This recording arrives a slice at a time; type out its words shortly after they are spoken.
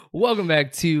Welcome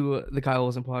back to the Kyle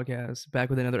Wilson podcast. Back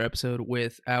with another episode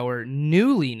with our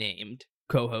newly named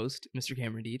co-host, Mr.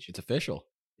 Cameron Deitch. It's official.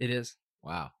 It is.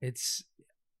 Wow.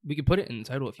 We could put it in the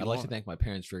title if you I'd want. like to thank my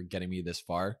parents for getting me this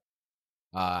far.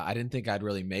 I didn't think I'd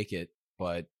really make it,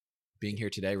 but being here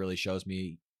today really shows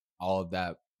me all of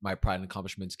that my pride and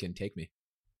accomplishments can take me.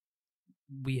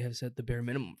 We have set the bare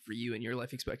minimum for you and your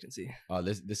life expectancy.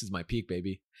 This is my peak,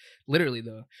 baby. Literally,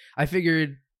 though. I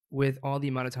figured with all the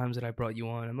amount of times that I brought you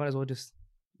on, I might as well just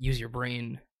use your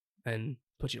brain and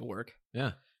put you to work.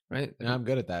 Yeah. Right? And I'm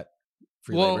good at that.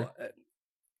 Free labor.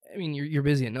 I mean, you're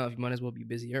busy enough. You might as well be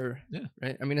busier. Yeah.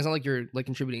 Right? I mean, it's not like you're like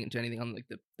contributing to anything on like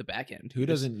the back end. Who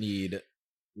doesn't need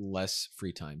less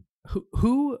free time?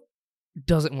 Who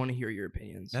doesn't want to hear your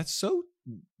opinions? That's so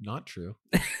not true.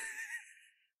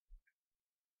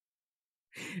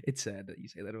 It's sad that you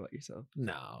say that about yourself.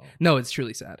 No, it's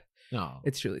truly sad. No,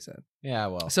 It's truly sad. yeah.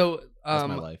 Well, So, that's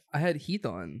my life. I had Heath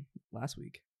on last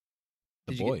week.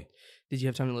 Did you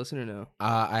have time to listen or no?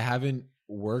 I haven't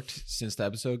worked since the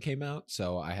episode came out,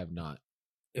 so I have not.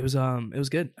 It was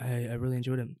good. I really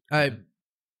enjoyed him. I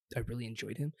really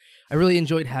enjoyed him. I really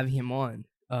enjoyed having him on.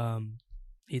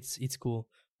 It's cool.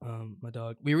 My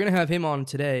dog. We were gonna have him on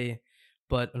today,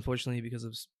 but unfortunately, because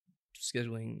of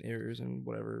scheduling errors and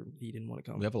whatever, he didn't want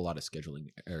to come. We have a lot of scheduling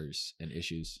errors and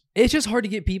issues. It's just hard to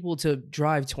get people to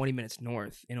drive 20 minutes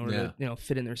north in order Yeah. to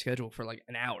fit in their schedule for like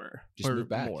an hour Just or move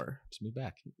back. more. Just move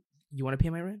back. You want to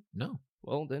pay my rent? No,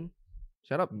 Well, then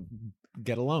shut up.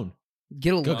 get a loan.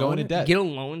 Get a loan. Go into debt. Get a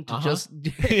loan to just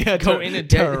Yeah, go into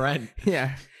debt. to rent.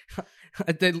 Yeah.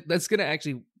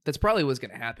 That's probably what's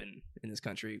gonna happen in this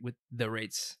country with the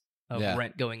rates of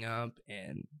rent going up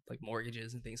and like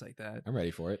mortgages and things like that. I'm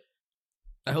ready for it.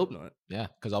 I hope not. Yeah,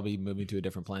 because I'll be moving to a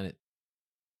different planet.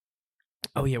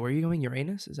 Oh yeah, where are you going?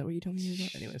 Uranus? Is that what you told me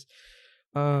about? Anyways,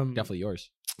 Definitely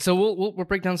yours. So we'll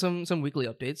break down some weekly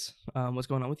updates. What's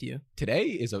going on with you? Today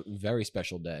is a very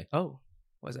special day. Oh,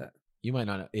 why is that? You might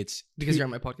not know. It's Because you're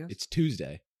on my podcast. It's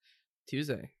Tuesday.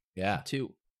 Tuesday. Yeah.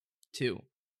 Two.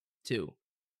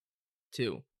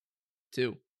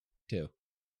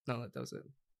 No, that was it.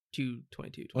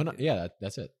 2/22. Oh no, yeah,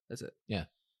 that's it. That's it. Yeah.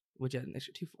 What'd you add an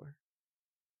extra 2 for?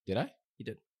 Did I? You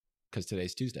did. Because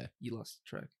today's Tuesday. You lost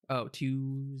track. Oh,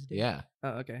 Tuesday. Yeah.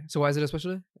 Oh, okay. So why is it a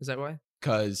special day? Is that why?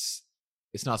 Because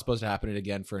it's not supposed to happen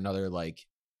again for another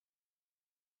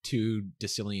 2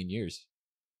 decillion years.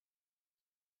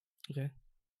 Okay.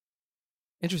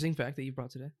 Interesting fact that you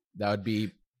brought today. That would be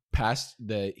past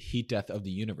the heat death of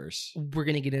the universe. We're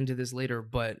going to get into this later,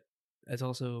 but it's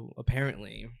also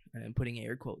apparently, and I'm putting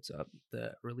air quotes up,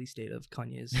 the release date of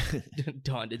Kanye's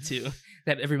Dawned too.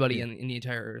 That everybody in the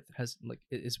entire earth has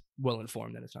is well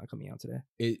informed that it's not coming out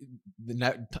today.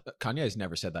 Kanye has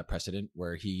never set that precedent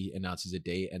where he announces a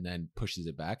date and then pushes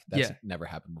it back. That's never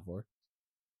happened before.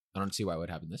 I don't see why it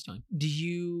would happen this time. Do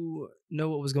you know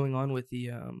what was going on with the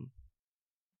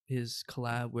his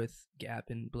collab with Gap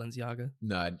and Balenciaga?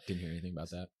 No, I didn't hear anything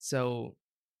about that. So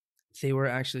they were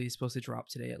actually supposed to drop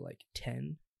today at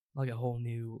 10, like a whole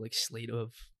new slate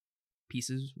of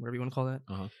pieces, whatever you want to call that.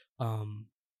 Uh-huh.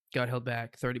 Got held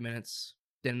back 30 minutes,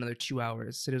 then another 2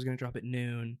 hours. Said it was going to drop at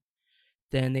noon.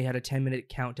 Then they had a 10-minute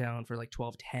countdown for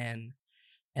 12:10,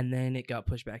 and then it got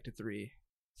pushed back to 3.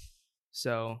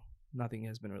 So nothing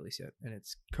has been released yet, and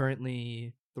it's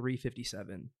currently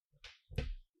 3:57.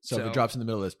 So if it drops in the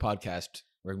middle of this podcast,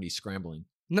 we're gonna be scrambling.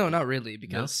 No, not really,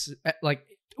 because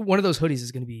one of those hoodies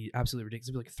is going to be absolutely ridiculous.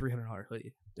 It'll be a $300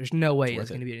 hoodie. There's no way it's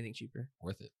going to be anything cheaper.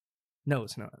 Worth it. No,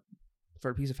 it's not.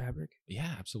 For a piece of fabric.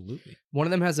 Yeah, absolutely. One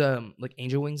of them has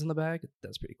angel wings on the back.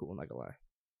 That's pretty cool. I'm not gonna lie.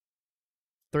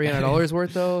 $300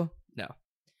 worth though? No.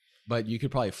 But you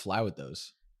could probably fly with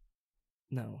those.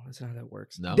 No, that's not how that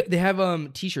works. No. They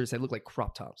have t-shirts that look like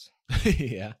crop tops.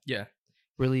 Yeah. Yeah.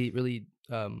 Really, really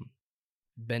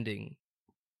bending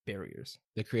barriers.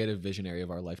 The creative visionary of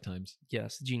our lifetimes.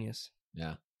 Yes, genius.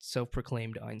 Yeah.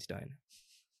 Self-proclaimed Einstein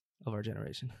of our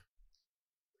generation.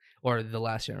 Or the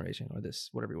last generation, or this,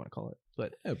 whatever you want to call it.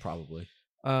 But yeah, probably.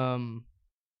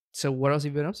 So what else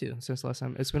have you been up to since last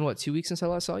time? It's been 2 weeks since I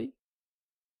last saw you?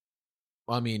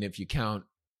 Well, I mean, if you count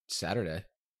Saturday.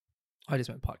 I just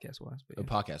meant podcast-wise. Yeah.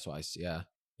 Podcast-wise, yeah.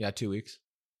 Yeah, 2 weeks.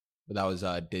 But that was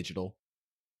digital.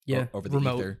 Yeah, over the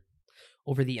remote. ether.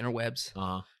 Over the interwebs.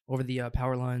 Uh-huh. Over the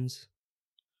power lines.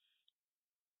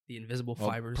 The invisible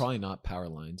fibers. Probably not power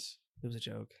lines. It was a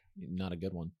joke. Not a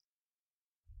good one.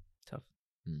 Tough.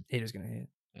 Haters gonna hate.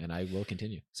 And I will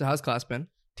continue. So how's class been?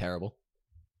 Terrible.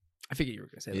 I figured you were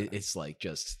gonna say that. It's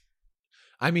just,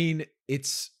 I mean,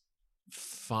 it's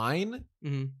fine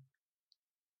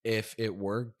if it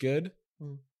were good,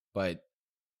 but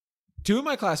 2 of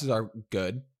my classes are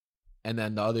good. And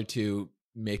then the other two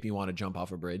make me want to jump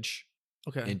off a bridge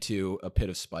Okay. into a pit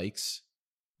of spikes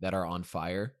that are on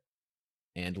fire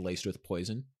and laced with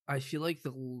poison. I feel like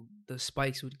the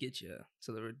spikes would get you,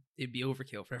 so it'd be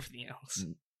overkill for everything else.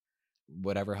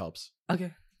 Whatever helps.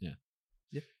 Okay. Yeah.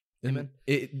 Yep. And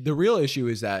Amen. The real issue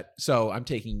is that, so I'm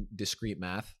taking discrete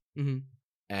math, Mm-hmm.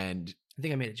 and I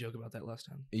think I made a joke about that last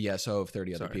time. yeah, so have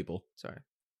 30 other Sorry. people. Sorry.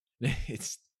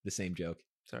 It's the same joke.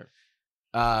 Sorry.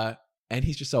 And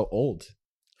he's just so old.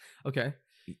 Okay.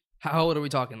 How old are we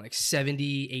talking? Like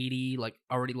 70, 80, like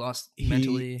already lost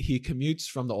mentally? He commutes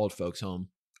from the old folks home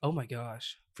Oh my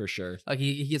gosh. for sure. Like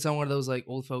he gets on one of those like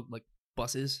old folk like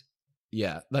buses.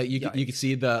 Yeah, like you Yikes. can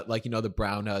see the, like, the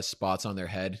brown spots on their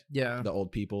head. Yeah. The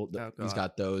old people. Oh, He's God.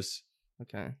 got those.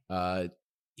 Okay.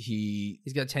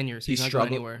 He's got tenure, so he's not going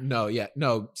struggled anywhere.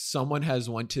 No. Someone has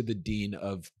went to the dean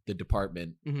of the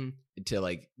department Mm-hmm. to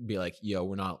like be like, yo,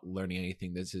 we're not learning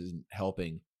anything. This isn't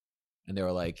helping. And they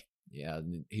were like, yeah,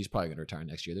 he's probably gonna retire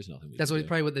next year. There's nothing. That's can do.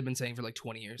 probably what they've been saying for like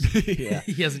 20 years. Yeah.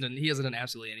 he hasn't done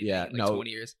absolutely anything in like 20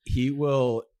 years. He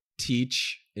will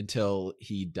teach until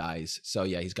he dies. So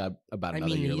yeah, he's got about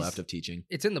another year left of teaching.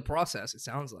 It's in the process, it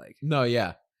sounds like. No,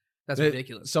 yeah. That's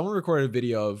ridiculous. Someone recorded a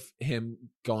video of him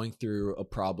going through a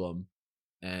problem,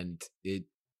 and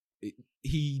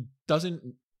he doesn't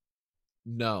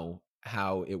know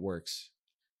how it works.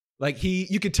 Like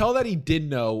you could tell that he did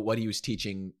know what he was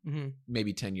teaching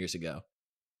maybe 10 years ago,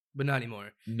 but not anymore.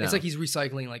 No. It's like he's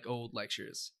recycling like old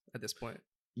lectures at this point.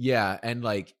 Yeah, and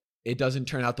like it doesn't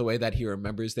turn out the way that he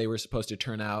remembers they were supposed to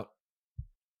turn out.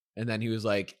 And then he was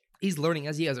like, he's learning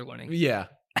as you guys are learning. Yeah,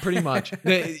 pretty much.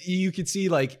 You could see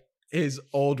like his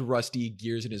old rusty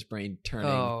gears in his brain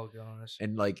turning. Oh gosh.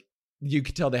 And like you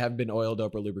could tell they haven't been oiled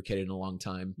up or lubricated in a long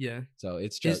time. Yeah. So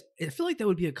it's just I feel like that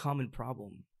would be a common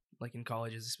problem, like in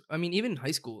colleges. I mean, even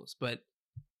high schools, but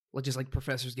like just like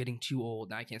professors getting too old.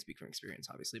 Now I can't speak from experience,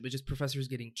 obviously, but just professors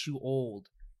getting too old,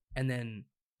 and then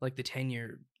like the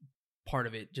tenure part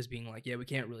of it just being like, yeah, we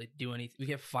can't really do anything. We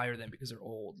can't fire them because they're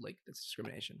old. Like that's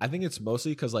discrimination. I think it's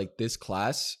mostly because like this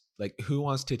class, like who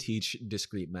wants to teach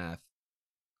discrete math?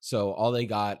 So all they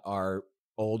got are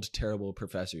old, terrible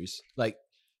professors. Like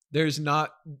there's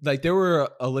not like there were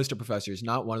a list of professors.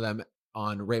 Not one of them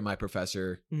on Rate My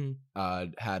Professor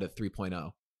had a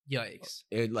 3.0.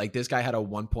 Yikes. Like this guy had a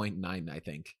 1.9, I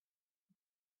think.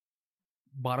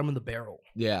 Bottom of the barrel.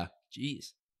 Yeah.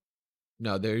 Jeez.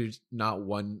 No, there's not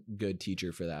one good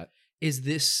teacher for that. Is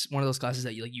this one of those classes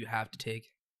that you have to take?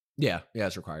 Yeah,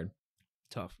 it's required.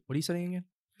 Tough. What are you studying again?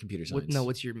 Computer science.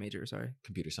 What's your major? Sorry.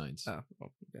 Computer science. Oh,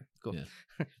 okay, cool.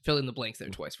 Yeah. Fill in the blanks there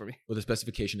twice for me. With a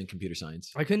specification in computer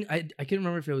science. I couldn't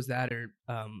remember if it was that or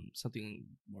something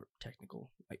more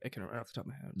technical. I couldn't remember off the top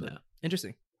of my head. But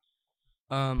interesting.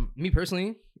 Me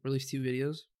personally, released 2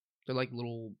 videos. They're like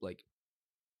little like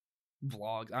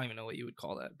vlogs. I don't even know what you would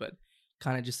call that, but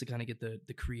kind of just to kind of get the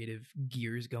creative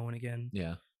gears going again.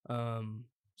 Yeah.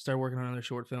 Started working on another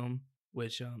short film,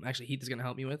 which actually Heath is gonna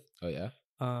help me with. Oh yeah.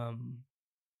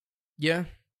 Yeah.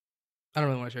 I don't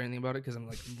really want to share anything about it because I'm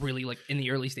like really like in the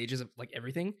early stages of like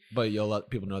everything. But you'll let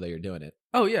people know that you're doing it.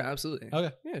 Oh yeah, absolutely.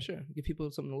 Okay. Yeah, sure. Give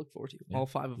people something to look forward to. Yeah. All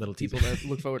 5 of Little people teaser. that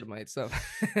look forward to my stuff.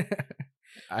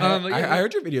 I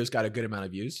heard your videos got a good amount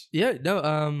of views. Yeah,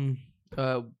 no,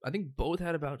 I think both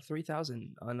had about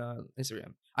 3,000 on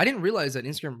Instagram. I didn't realize that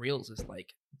Instagram Reels is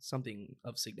like something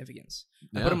of significance.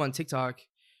 I put them on TikTok.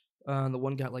 The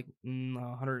one got like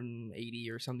 180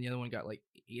 or something. The other one got like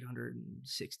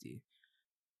 860.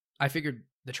 I figured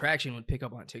the traction would pick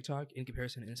up on TikTok in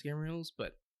comparison to Instagram Reels,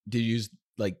 but did you use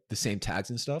like the same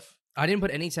tags and stuff? I didn't put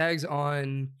any tags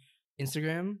on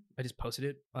Instagram. I just posted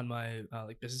it on my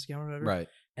like business account or whatever. Right.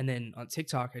 And then on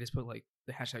TikTok, I just put like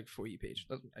the hashtag for you page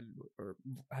or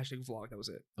hashtag vlog. That was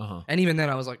it. And even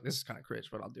then, I was like, this is kind of cringe,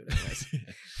 but I'll do it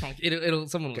anyways. It'll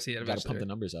someone will see it. Got to pump the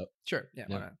numbers up. Sure. Yeah.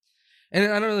 Why not? And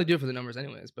I don't really do it for the numbers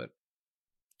anyways, but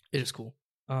it is cool.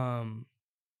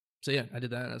 So yeah, I did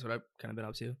that. That's what I've kind of been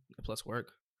up to. Plus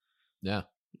work. Yeah.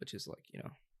 Which is like,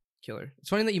 killer. It's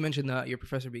funny that you mentioned your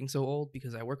professor being so old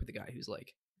because I work with a guy who's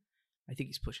like, I think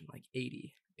he's pushing like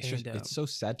 80. It's so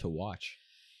sad to watch.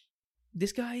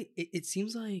 This guy, it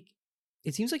seems like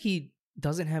he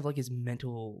doesn't have like his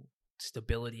mental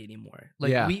stability anymore.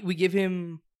 Like we give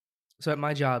him, so at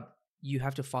my job, you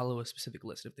have to follow a specific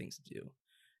list of things to do.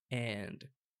 And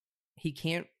he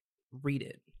can't read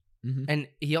it. And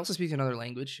he also speaks another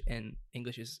language, and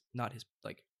English is not his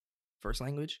like first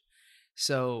language.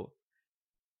 So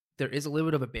there is a little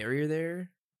bit of a barrier there,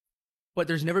 but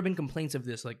there's never been complaints of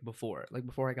this like before. Like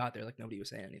before I got there, like nobody was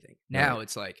saying anything. Now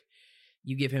it's like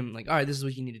you give him like, all right, this is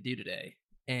what you need to do today,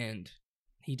 and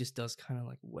he just does kind of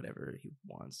like whatever he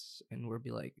wants, and we'll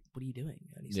be like, "What are you doing?"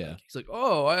 And he's Yeah. like,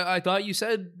 "Oh, I thought you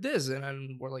said this,"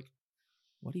 and we're like,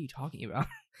 "What are you talking about?"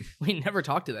 We never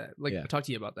talked to that. Like, Yeah. I talked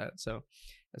to you about that, so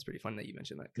that's pretty funny that you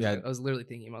mentioned that. Yeah. I was literally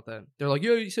thinking about that. They're like,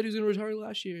 "Yeah, you said he was gonna retire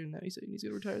last year, and now he said he's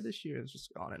gonna retire this year." It's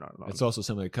just on and on and on. It's also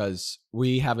similar because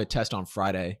we have a test on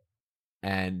Friday,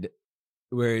 and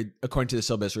we're, according to the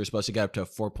syllabus, we're supposed to get up to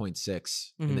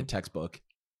 4.6 in the textbook.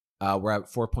 We're at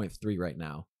 4.3 right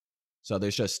now. So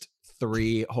there's just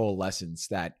 3 whole lessons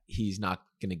that he's not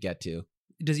going to get to.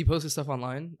 Does he post his stuff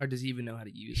online, or does he even know how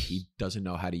to use? He doesn't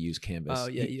know how to use Canvas. Oh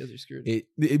yeah, you guys are screwed.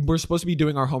 We're supposed to be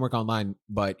doing our homework online,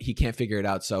 but he can't figure it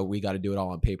out, so we got to do it all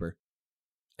on paper.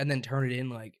 And then turn it in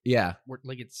like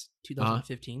it's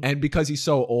 2015. And because he's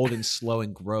so old and slow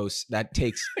and gross, that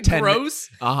takes 10 gross.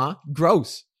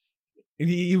 Gross.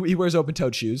 He wears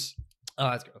open-toed shoes. Oh,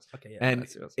 that's gross. Okay, yeah, and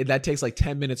that's gross. that takes like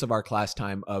 10 minutes of our class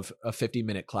time of a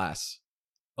 50-minute class.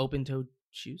 Open-toed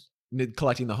shoes?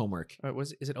 Collecting the homework. Or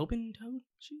is it open-toed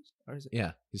shoes? Or is it?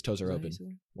 Yeah, his toes are open,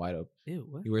 wide open. Ew,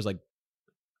 what? He wears like,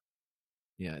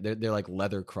 they're like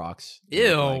leather Crocs.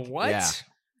 Ew, like, what? Yeah.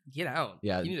 Get out.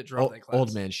 Yeah, you need to drop that class.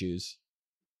 Old man shoes.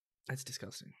 That's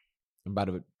disgusting. I'm about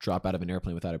to drop out of an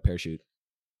airplane without a parachute.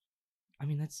 I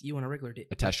mean, that's you on a regular day.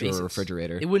 Attached to a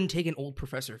refrigerator. It wouldn't take an old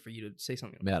professor for you to say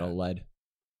something like Metal that. lead.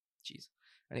 Jeez.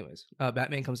 Anyways,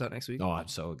 Batman comes out next week. Oh, I'm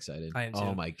so excited. I am too.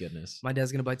 Oh my goodness. My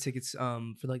dad's gonna buy tickets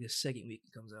for like the second week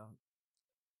it comes out.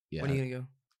 Yeah. When are you gonna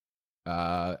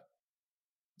go?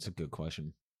 It's a good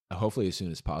question. Hopefully as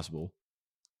soon as possible.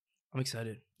 I'm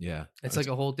excited. Yeah. It's like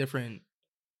a whole different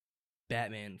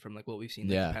Batman from like what we've seen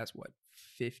the past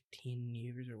 15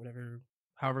 years or whatever,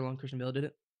 however long Christian Bale did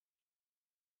it.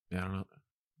 Yeah, I don't know.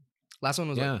 Last one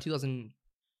was like 2000.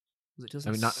 Was it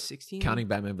 2016? Not counting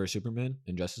Batman vs Superman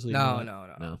and Justice League.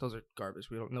 No. Those are garbage.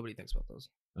 Nobody thinks about those.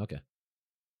 Okay.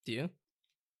 Do you?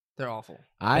 They're awful.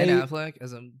 Ben Affleck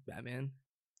as a Batman.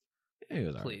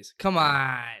 Please, come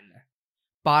on.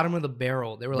 Bottom of the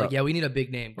barrel. They were like, "Yeah, we need a big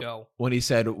name. Go." When he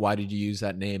said, "Why did you use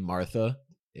that name, Martha?"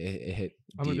 It hit.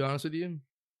 I'm gonna be honest with you.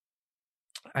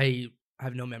 I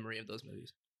have no memory of those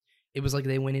movies. It was like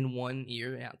they went in one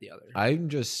ear and out the other. I'm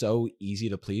just so easy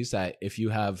to please that if you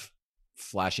have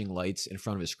flashing lights in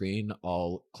front of a screen,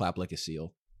 I'll clap like a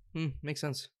seal. Makes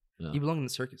sense. No. You belong in the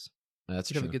circus. That's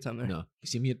you true. Have a good time there. No, you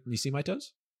see me? You see my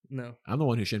toes? No. I'm the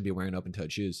one who shouldn't be wearing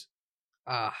open-toed shoes.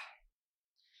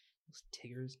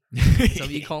 Tiggers. Is that what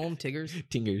you call them? Tiggers?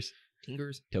 Tingers.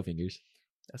 Toe fingers.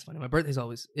 That's funny. My birthday's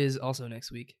is also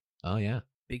next week. Oh yeah.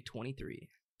 Big 23.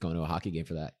 Going to a hockey game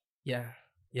for that. Yeah.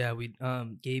 Yeah, we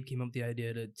Gabe came up with the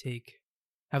idea to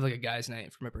have like a guys'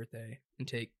 night for my birthday and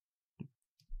take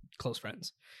close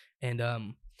friends.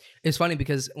 And it's funny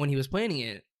because when he was planning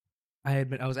it, I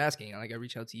was asking, like I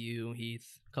reached out to you,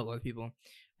 Heath, a couple other people,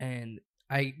 and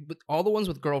all the ones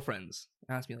with girlfriends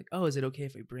asked me like, "Oh, is it okay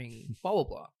if I bring blah blah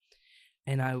blah?"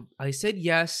 And I said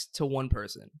yes to one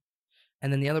person.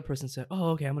 And then the other person said,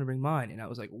 "Oh, okay, I'm gonna bring mine." And I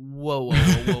was like, "Whoa, whoa,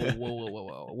 whoa, whoa, whoa, whoa,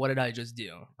 whoa! What did I just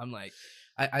do?" I'm like,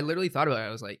 I literally thought about it. I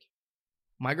was like,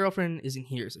 my girlfriend isn't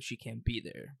here, so she can't be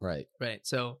there. Right.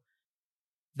 So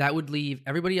that would leave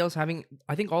everybody else having.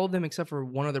 I think all of them except for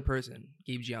one other person,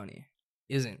 Gabe Gianni,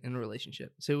 isn't in a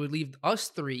relationship. So it would leave us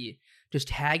 3 just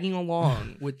tagging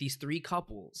along with these 3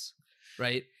 couples,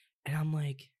 right? And I'm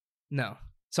like, no.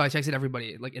 So I texted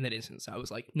everybody like in that instance. I was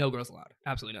like, no girls allowed.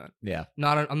 Absolutely not. Yeah.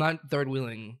 I'm not third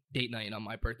wheeling date night on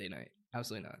my birthday night.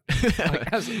 Absolutely not.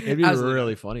 Like, it'd be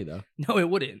really funny though. No, it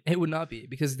wouldn't. It would not be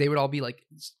because they would all be like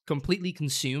completely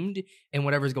consumed in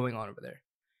whatever's going on over there.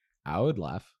 I would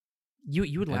laugh.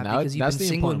 You would laugh because you've been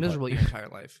single and miserable your entire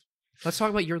life. Let's talk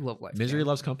about your love life. Misery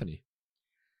loves company.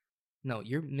 No,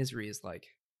 your misery is like.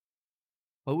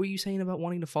 What were you saying about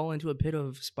wanting to fall into a pit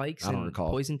of spikes and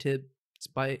poison tip,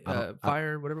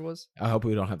 fire, whatever it was? I hope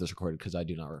we don't have this recorded because I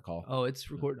do not recall. Oh, it's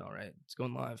recorded all right. It's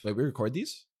going live. Wait, we record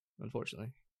these?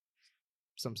 Unfortunately.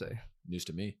 Some say. News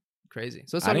to me. Crazy.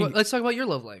 So let's talk about your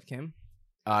love life, Kim.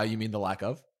 You mean the lack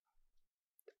of?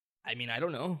 I mean, I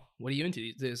don't know. What are you into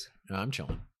these days? No, I'm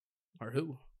chilling. Or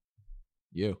who?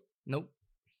 You. Nope.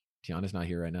 Tiana's not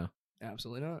here right now.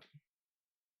 Absolutely not.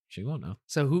 She won't know.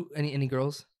 So who? Any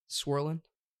girls swirling?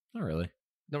 Not really.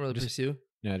 Don't really pursue?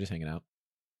 No, just hanging out.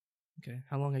 Okay.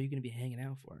 How long are you going to be hanging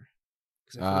out for?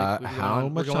 How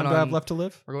much time do I have left to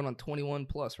live? We're going on 21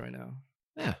 plus right now.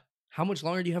 Yeah. How much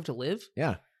longer do you have to live?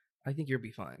 Yeah. I think you'll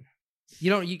be fine.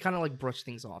 You kind of like brush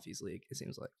things off easily, it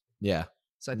seems like. Yeah.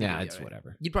 So I think it's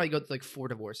whatever. You'd probably go to like 4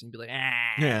 divorces and be like,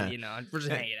 we're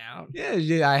just hanging out.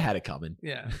 Yeah, I had it coming.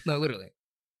 Yeah. No, literally.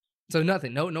 So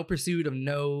nothing. No pursuit of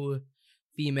no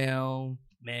female,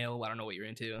 male. I don't know what you're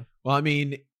into. Well, I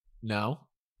mean, no.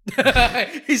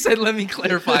 He said, "Let me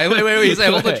clarify." Wait. He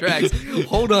said, "Hold the tracks.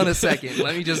 Hold on a second.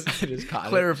 Let me just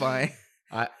clarify."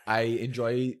 I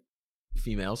enjoy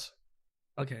females.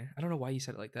 Okay, I don't know why you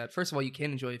said it like that. First of all, you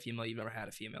can't enjoy a female. You've never had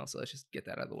a female, so let's just get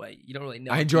that out of the way. You don't really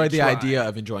know. I enjoy the idea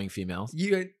of enjoying females.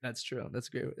 That's true. That's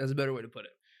great. That's a better way to put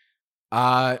it.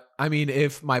 I mean,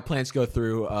 if my plans go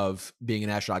through of being an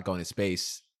astronaut going to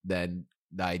space, then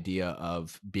the idea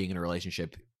of being in a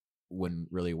relationship wouldn't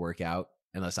really work out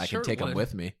unless I can take them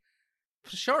with me.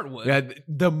 Sure it would. Yeah,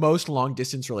 the most long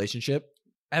distance relationship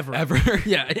ever.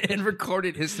 Yeah, in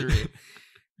recorded history.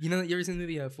 You ever seen the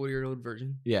movie 40-Year-Old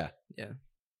Virgin? Yeah.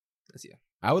 That's you.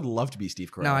 I would love to be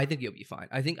Steve Carell. No, I think you'll be fine.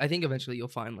 I think eventually you'll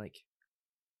find like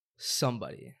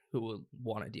somebody who will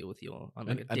want to deal with you on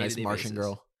like a nice Martian basis.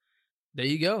 girl. There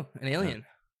you go, an alien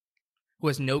who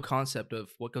has no concept of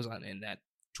what goes on in that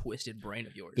twisted brain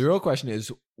of yours. The real question is,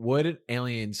 would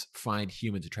aliens find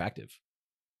humans attractive?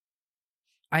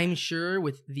 I'm sure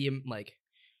with the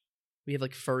we have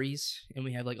like furries and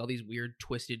we have like all these weird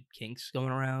twisted kinks going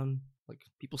around. Like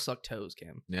people suck toes,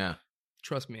 Cam. Yeah.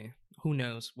 Trust me. Who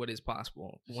knows what is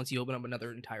possible once you open up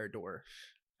another entire door.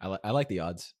 I like the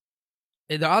odds.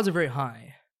 The odds are very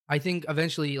high. I think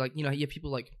eventually, like, you have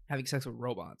people like having sex with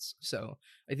robots. So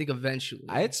I think eventually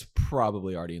it's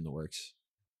probably already in the works.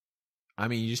 I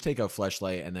mean, you just take a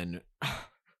fleshlight and then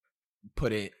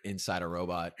put it inside a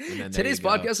robot. And then today's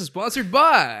podcast is sponsored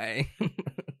by.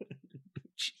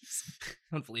 Jeez.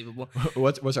 Unbelievable.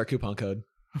 What's our coupon code?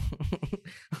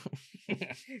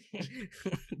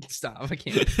 Stop. I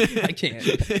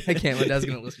can't. My dad's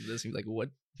gonna listen to this and be like, what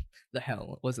the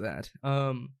hell was that?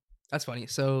 That's funny.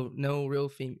 So no real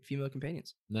female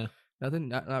companions? No. Nothing?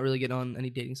 Not really getting on any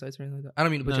dating sites or anything like that? I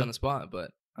don't mean to put you on the spot,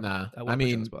 but nah. I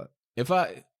mean, on the spot.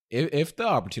 If the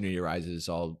opportunity arises,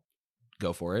 I'll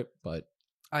go for it. But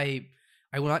I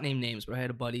will not name names, but I had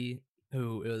a buddy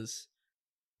who was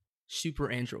super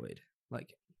Android.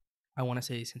 Like, I want to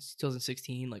say since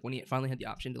 2016, like when he finally had the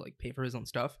option to like pay for his own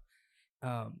stuff.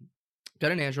 Got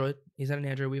an Android. He's had an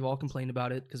Android. We've all complained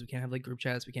about it because we can't have like group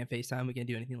chats, we can't FaceTime, we can't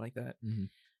do anything like that. Mm-hmm.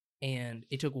 And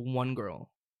it took one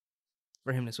girl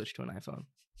for him to switch to an iPhone.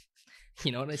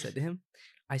 You know what I said to him?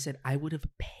 I said, I would have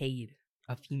paid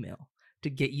a female to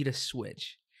get you to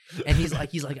switch. And he's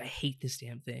like, I hate this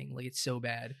damn thing. Like, it's so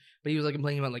bad. But he was like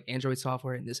complaining about like Android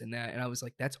software and this and that. And I was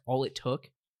like, that's all it took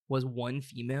was one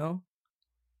female.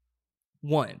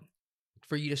 One,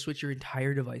 for you to switch your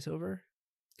entire device over.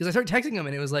 Because I started texting him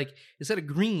and it was like, instead of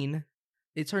green,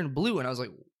 it turned blue. And I was like,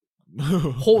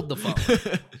 hold the phone.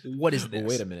 What is this?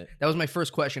 Wait a minute. That was my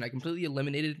first question. I completely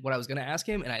eliminated what I was going to ask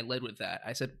him, and I led with that.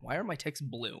 I said, why are my texts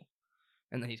blue?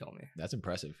 And then he told me. That's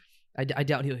impressive. I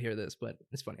doubt he'll hear this, but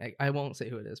it's funny. I won't say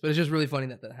who it is, but it's just really funny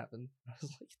that happened. I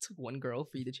was like, it took one girl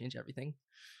for you to change everything.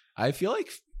 I feel like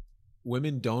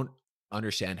women don't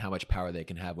understand how much power they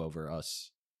can have over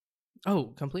us.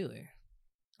 Oh, completely.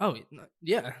 Oh,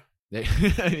 yeah.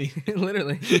 I mean,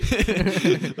 literally.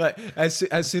 But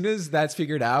as soon as that's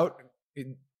figured out,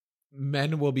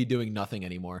 men will be doing nothing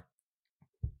anymore.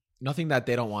 Nothing that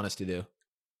they don't want us to do.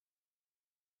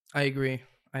 I agree.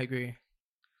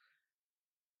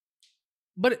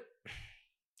 But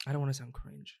I don't want to sound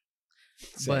cringe.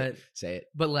 Say it.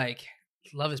 But like,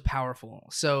 love is powerful.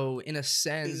 So in a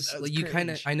sense, like you kind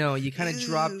of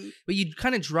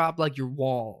drop like your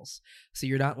walls. So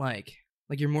you're not like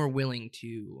you're more willing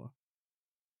to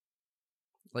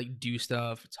like do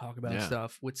stuff, talk about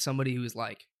stuff with somebody who's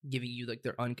like giving you like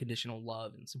their unconditional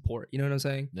love and support. You know what I'm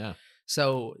saying? Yeah.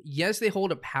 So yes, they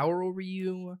hold a power over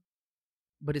you,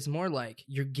 but it's more like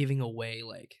you're giving away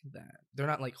like that. They're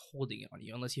not like holding it on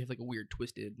you unless you have like a weird,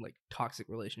 twisted, like toxic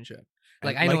relationship.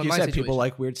 Like I know like in you my said, situation, people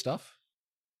like weird stuff.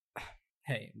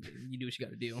 Hey, you do what you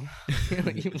got to do,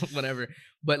 like, whatever.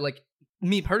 But like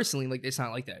me personally, like it's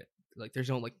not like that. Like there's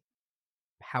no like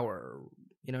power.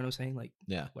 You know what I'm saying? Like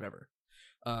whatever.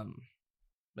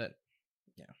 But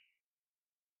yeah,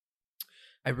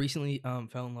 I recently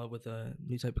fell in love with a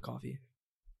new type of coffee.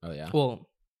 Oh yeah. Well,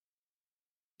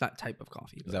 not type of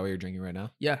coffee. Is that what you're drinking right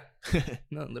now? Yeah.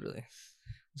 No, literally.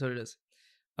 That's what it is.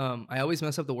 I always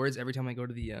mess up the words every time I go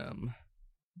to the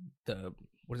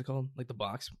what is it called? Like the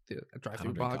box, the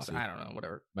drive-through box. Coffee. I don't know,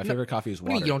 whatever. My favorite coffee is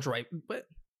water. You don't drive? What?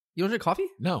 You don't drink coffee?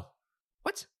 No.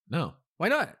 What? No. Why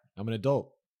not? I'm an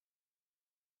adult.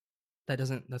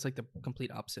 That's like the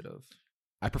complete opposite of.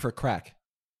 I prefer crack.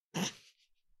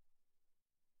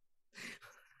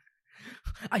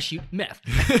 I shoot meth.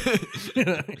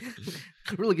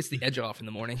 Really gets the edge off in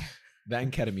the morning. That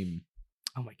and ketamine.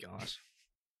 Oh my gosh.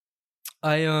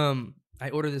 I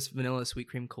ordered this vanilla sweet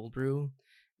cream cold brew,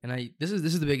 and this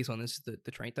is the biggest one. This is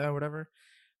the Trenta or whatever.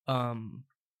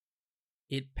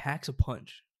 It packs a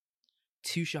punch.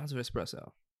 2 shots of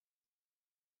espresso.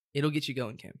 It'll get you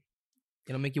going, Kim.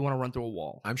 It'll make you want to run through a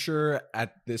wall. I'm sure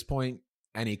at this point,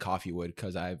 any coffee would,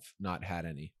 because I've not had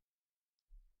any.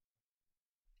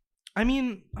 I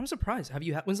mean, I'm surprised.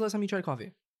 When's the last time you tried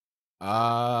coffee?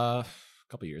 A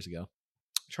couple years ago.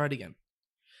 Try it again.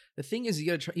 The thing is,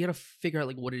 you gotta figure out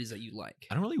like what it is that you like.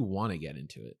 I don't really want to get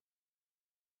into it.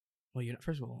 Well,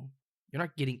 first of all, you're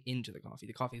not getting into the coffee.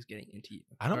 The coffee is getting into you.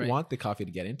 I don't want the coffee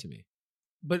to get into me.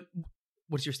 But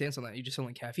what's your stance on that? You just don't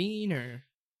like caffeine, or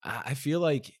I feel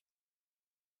like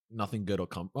nothing good will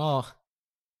come. Well,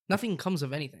 nothing comes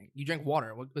of anything. You drank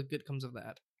water. What good comes of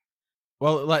that?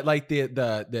 Well, like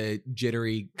the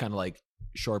jittery kind of like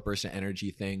short burst of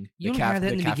energy thing. You only have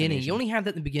that in the beginning. You only have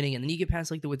that in the beginning, and then you get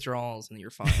past like the withdrawals, and then you're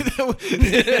fine.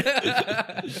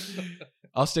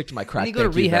 I'll stick to my crack. And you go to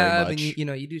rehab, and you do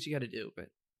what you got to do, but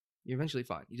you're eventually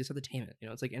fine. You just have to tame it.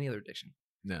 It's like any other addiction.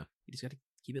 No, you just got to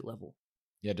keep it level.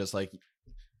 Yeah, just like.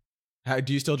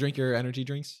 Do you still drink your energy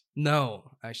drinks?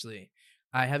 No, actually,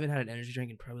 I haven't had an energy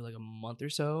drink in probably like a month or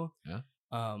so. Yeah.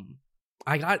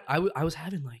 I was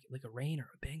having like a rain or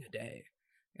a bang a day,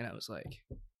 and I was like,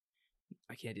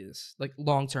 I can't do this. Like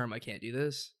long term, I can't do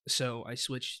this. So I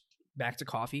switched back to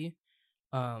coffee.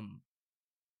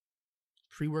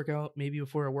 Pre-workout maybe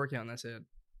before a workout, and that's it.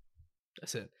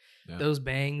 Yeah. Those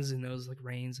bangs and those like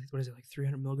rains, like, what is it, like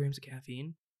 300 milligrams of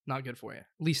caffeine? Not good for you. At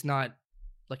least not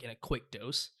like in a quick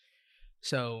dose.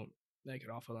 So I get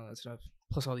off of all that stuff.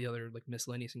 Plus all the other like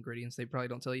miscellaneous ingredients they probably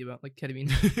don't tell you about, like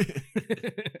ketamine.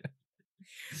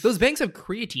 Those bangs have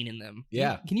creatine in them.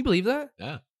 Yeah. Can you believe that?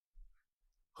 Yeah.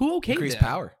 Who okayed Increased that?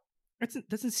 Power.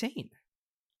 That's insane.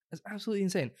 That's absolutely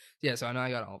insane. Yeah, so I know I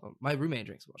got all of them. My roommate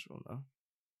drinks a bunch of them though.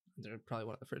 They're probably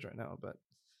one of the fridge right now, but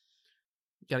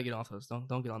you gotta get off those. Don't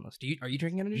get on those. Are you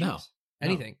drinking energy drinks?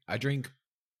 Anything? No, I drink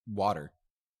water.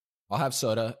 I'll have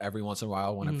soda every once in a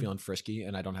while when I'm feeling frisky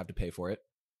and I don't have to pay for it.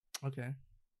 Okay.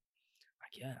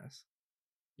 I guess.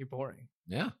 You're boring.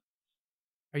 Yeah.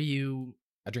 Are you...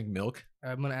 I drink milk.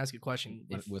 I'm going to ask you a question.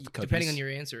 With cookies. Depending on your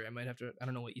answer, I might have to... I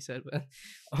don't know what you said, but...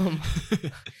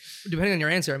 depending on your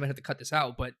answer, I might have to cut this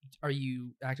out, but are you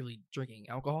actively drinking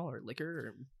alcohol or liquor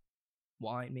or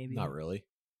wine maybe? Not really.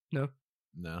 No?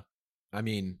 No. I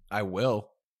mean, I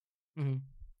will. Mm-hmm.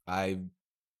 I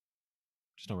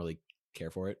just don't really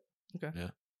care for it. Okay. Yeah.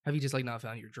 Have you just like not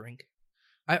found your drink?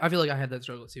 I feel like I had that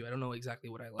struggle too. I don't know exactly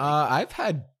what I like. I've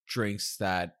had drinks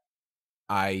that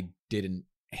I didn't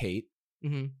hate.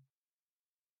 Mm-hmm.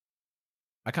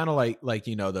 I kind of like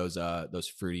those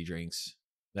fruity drinks.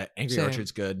 That Angry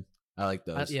Orchard's good. I like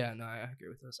those. Yeah, no, I agree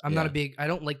with those. I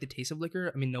don't like the taste of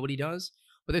liquor. I mean, nobody does.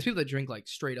 But there's people that drink like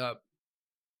straight up,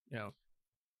 Yeah,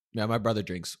 my brother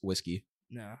drinks whiskey.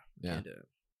 No, yeah. Can't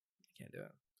do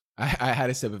it. I had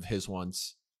a sip of his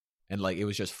once, and like it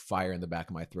was just fire in the back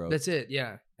of my throat. That's it.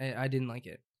 Yeah, I didn't like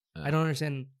it. I don't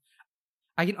understand.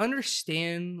 I can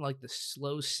understand like the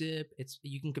slow sip.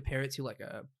 You can compare it to like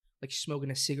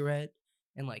smoking a cigarette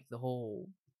and like the whole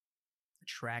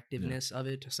attractiveness of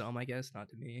it to some, I guess, not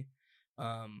to me.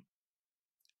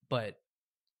 But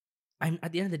I'm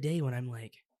at the end of the day when I'm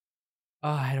like,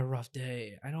 oh, I had a rough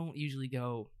day, I don't usually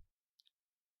go,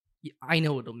 I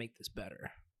know it'll make this better.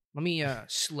 Let me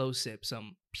slow sip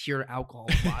some pure alcohol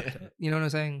vodka. You know what I'm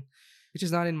saying? It's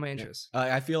just not in my interest.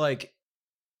 I feel like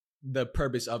the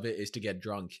purpose of it is to get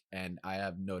drunk, and I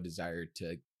have no desire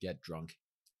to get drunk.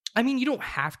 I mean, you don't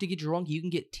have to get drunk. You can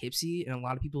get tipsy, and a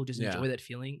lot of people just enjoy that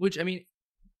feeling, which, I mean,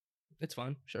 it's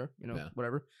fun. Sure.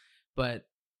 Whatever. But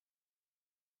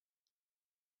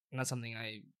not something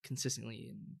I consistently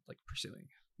am like pursuing.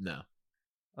 No.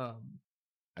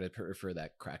 I'd prefer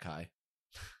that crack high.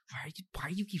 Why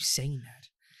do you keep saying that?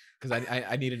 Because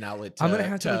I need an outlet to, I'm gonna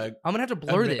have to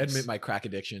blur this. Admit my crack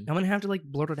addiction. I'm gonna have to like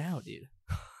blurt it out, dude.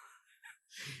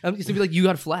 I'm just gonna be like, you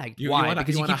got flagged. Why?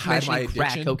 Because you keep mentioning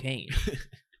crack cocaine.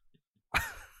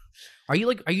 Are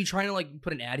you trying to like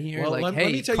put an ad here? Well, like,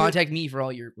 hey, contact me for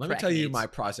all your Let me tell you my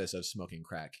process of smoking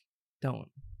crack. Don't.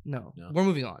 No. We're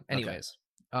moving on. Anyways.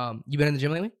 Okay. You been in the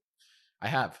gym lately? I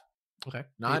have. Okay.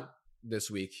 Not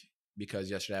this week, because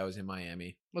yesterday I was in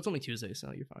Miami. Well, it's only Tuesday,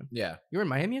 so you're fine. Yeah. You were in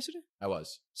Miami yesterday? I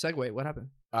was. Segue, what happened?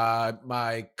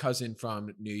 My cousin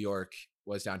from New York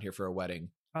was down here for a wedding.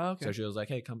 Oh, okay. So she was like,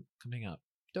 hey, come hang out.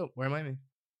 Dope. Where in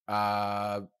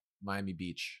Miami? Miami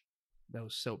Beach. That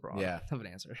was so broad. Yeah. Of an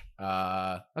answer.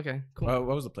 Okay, cool.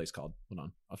 What was the place called? Hold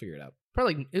on. I'll figure it out.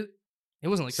 Probably, it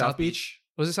wasn't like South Beach?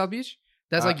 Was it South Beach?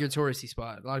 That's like your touristy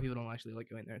spot. A lot of people don't actually like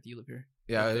going there. You live here.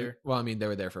 Yeah. Well, I mean, they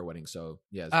were there for a wedding, so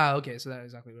yeah. Okay. So that's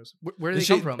exactly what it was. Where did they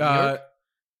come from? New York?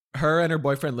 Her and her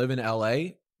boyfriend live in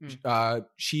LA.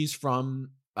 She's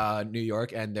from New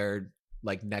York, and they're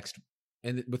like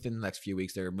within the next few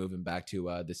weeks, they're moving back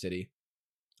to the city.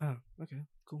 Oh, okay,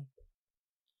 cool.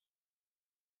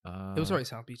 It was already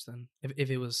South Beach then. If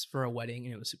it was for a wedding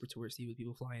and it was super touristy with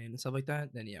people flying in and stuff like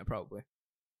that, then yeah, probably.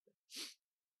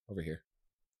 Over here.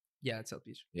 Yeah, it's South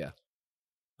Beach. Yeah.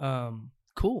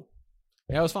 Cool.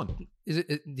 Yeah, it was fun.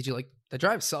 Did you like the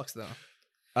drive? Sucks though.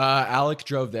 Alec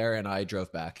drove there and I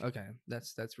drove back. Okay,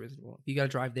 that's reasonable. You got to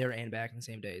drive there and back in the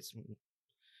same day.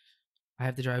 I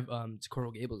have to drive to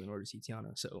Coral Gables in order to see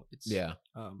Tiana, so it's Yeah.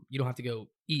 You don't have to go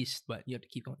east, but you have to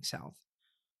keep going south.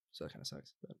 So that kind of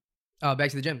sucks. But back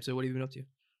to the gym. So what have you been up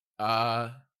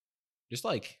to? Just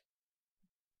like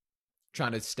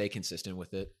trying to stay consistent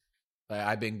with it.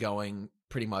 I've been going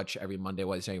pretty much every Monday,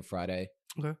 Wednesday, and Friday.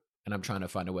 Okay. And I'm trying to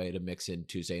find a way to mix in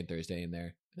Tuesday and Thursday in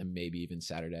there, and maybe even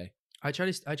Saturday. I try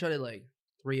to like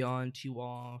 3 on, 2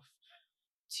 off,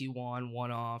 2 on,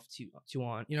 1 off, 2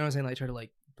 on. You know what I'm saying? Like, I try to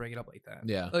like break it up like that.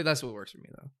 Yeah. Like that's what works for me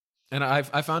though. And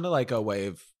I found a way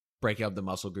of breaking up the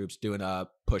muscle groups, doing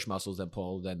push muscles, then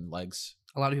pull, then legs.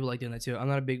 A lot of people like doing that too. I'm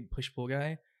not a big push pull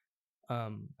guy. I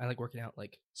like working out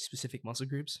like specific muscle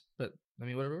groups, but I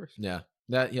mean whatever works. Yeah.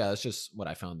 That's just what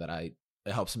I found it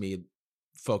helps me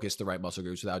focus the right muscle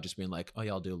groups without just being like, oh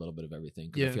yeah, I'll do a little bit of everything.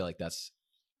 Because I feel like that's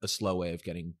a slow way of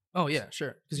getting. Oh yeah,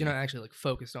 sure. Because you're not actually like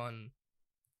focused on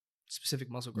specific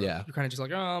muscle group. Yeah. You're kind of just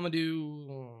like, oh, I'm gonna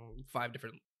do 5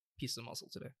 different pieces of muscle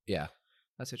today. Yeah.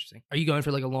 That's interesting. Are you going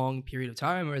for like a long period of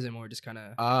time, or is it more just kind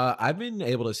of? I've been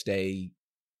able to stay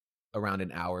around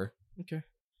an hour. Okay,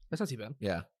 that's not too bad.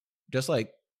 Yeah, just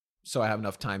like so I have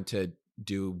enough time to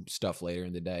do stuff later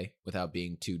in the day without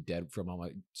being too dead from all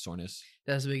my soreness.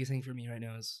 That's the biggest thing for me right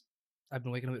now is I've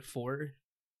been waking up at 4,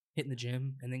 hitting the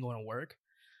gym, and then going to work.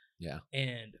 Yeah,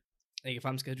 and like if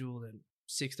I'm scheduled at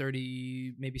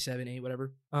 6:30, maybe 7, 8,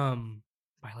 whatever,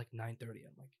 by like 9:30,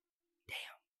 I'm like, damn,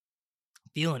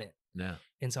 I'm feeling it. Yeah.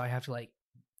 And so I have to like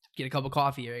get a cup of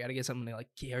coffee, or I got to get something to like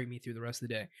carry me through the rest of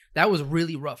the day. That was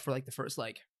really rough for like the first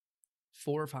like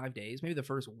 4 or 5 days, maybe the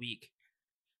first week.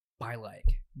 By like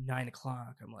 9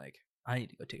 o'clock, I'm like, I need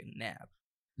to go take a nap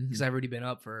because I've already been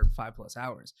up for 5+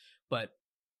 hours. But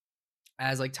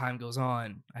as like time goes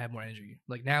on, I have more energy.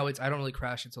 Like now I don't really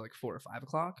crash until like 4 or 5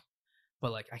 o'clock,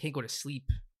 but like I can't go to sleep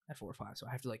at 4 or 5. So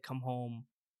I have to like come home,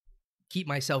 keep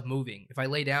myself moving. If I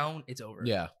lay down, it's over.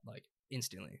 Yeah. Like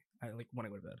instantly. I like want to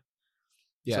go to bed.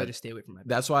 Yeah. So I just stay away from my bed.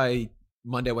 That's why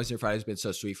Monday, Wednesday, Friday has been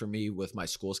so sweet for me with my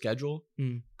school schedule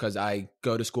because I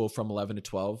go to school from 11 to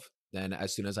 12. Then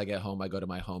as soon as I get home, I go to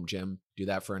my home gym, do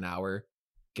that for an hour,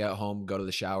 get home, go to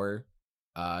the shower.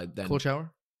 Then cold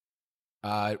shower?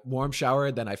 Warm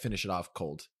shower. Then I finish it off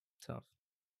cold. Tough.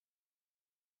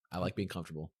 I like being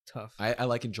comfortable. Tough. I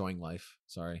like enjoying life.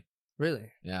 Sorry. Really?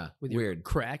 Yeah. With weird. Your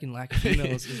crack and lack of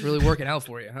females is really working out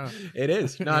for you, huh? It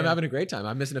is. No, I'm having a great time.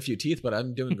 I'm missing a few teeth, but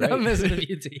I'm doing great. I'm missing a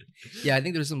few teeth. Yeah, I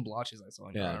think there's some blotches I saw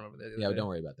in your arm over there. Yeah, don't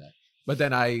worry about that. But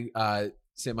then I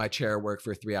sit in my chair, work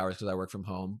for 3 hours because I work from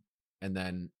home. And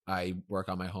then I work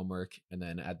on my homework. And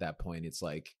then at that point, it's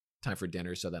like time for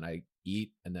dinner. So then I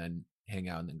eat and then hang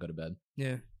out and then go to bed.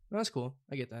 Yeah, well, that's cool.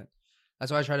 I get that.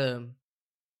 That's why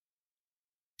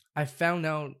I found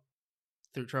out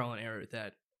through trial and error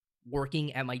that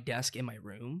working at my desk in my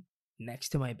room next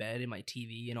to my bed and my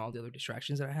TV and all the other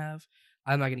distractions that I have,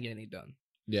 I'm not going to get anything done.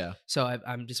 Yeah. So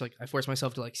I'm just like, I force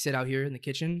myself to like sit out here in the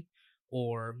kitchen,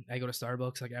 or I go to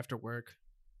Starbucks like after work.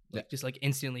 Like just like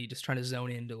instantly just trying to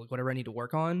zone into like whatever I need to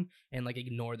work on and like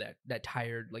ignore that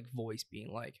tired like voice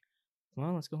being like,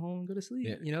 well, let's go home and go to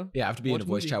sleep, you know? Yeah, I have to be in a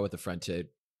voice chat with a friend to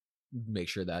make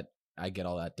sure that I get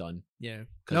all that done. Yeah.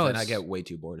 Because then I get way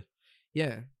too bored.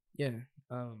 Yeah. Yeah.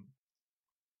 So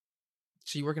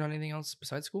you working on anything else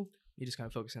besides school? You just kind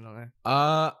of focusing on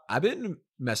that? I've been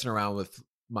messing around with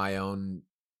my own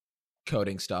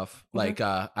coding stuff. Okay. Like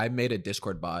I made a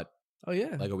Discord bot. Oh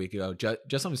yeah, like a week ago.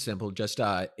 Just something simple. Just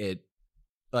it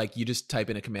like you just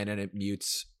type in a command and it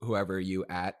mutes whoever you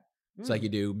at. It's like you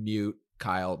do mute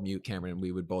Kyle, mute Cameron, and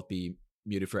we would both be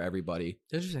muted for everybody.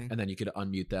 Interesting. And then you could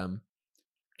unmute them.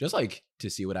 Just like to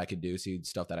see what I could do, see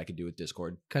stuff that I could do with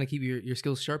Discord. Kind of keep your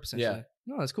skills sharp essentially. Yeah.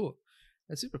 No, that's cool.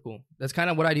 That's super cool. That's kind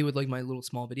of what I do with like my little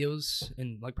small videos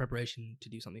and like preparation to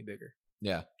do something bigger.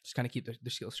 Yeah. Just kind of keep the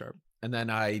skills sharp. And then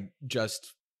I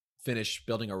just finished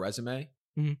building a resume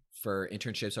for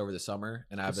internships over the summer.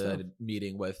 And I have a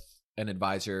meeting with an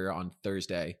advisor on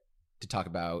Thursday to talk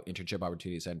about internship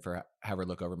opportunities and have her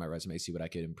look over my resume, see what I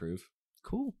could improve.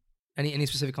 Cool. Any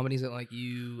specific companies that like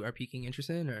you are piquing interest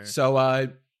in? Or so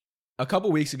a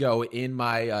couple weeks ago in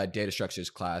my data structures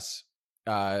class,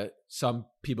 some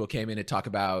people came in to talk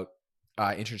about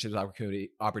internship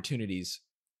opportunities,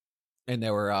 and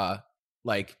they were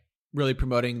like really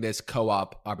promoting this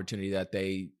co-op opportunity that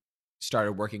they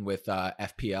started working with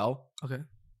FPL. Okay.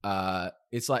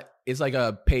 It's like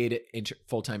a paid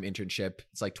full-time internship.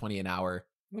 It's like $20 an hour.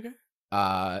 Okay.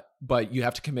 But you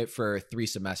have to commit for 3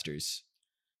 semesters.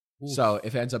 Oof. So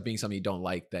if it ends up being something you don't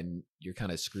like, then you're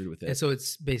kind of screwed with it. And so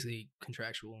it's basically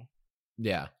contractual.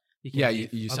 Yeah.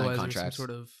 You sign contracts.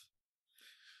 Sort of.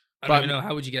 I don't even know,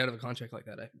 how would you get out of a contract like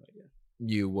that? I have no idea.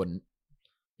 You wouldn't.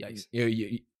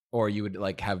 Yikes. Or you would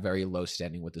like have very low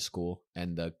standing with the school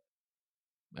and the,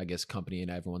 I guess, company and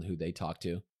everyone who they talk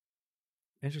to.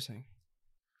 Interesting.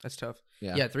 That's tough.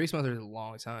 Yeah. 3 semesters is a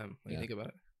long time when you think about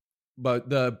it. But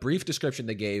the brief description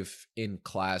they gave in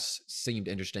class seemed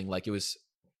interesting. Like it was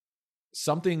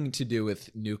something to do with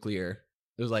nuclear.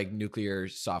 It was like nuclear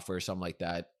software, something like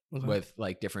that, with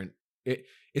like different.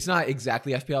 It's not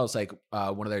exactly FPL. It's like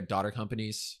one of their daughter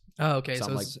companies. Oh, okay. So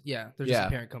there's just a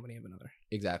parent company of another.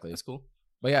 Exactly. That's cool.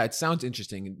 But yeah, it sounds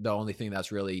interesting. The only thing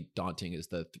that's really daunting is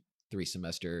the 3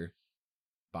 semester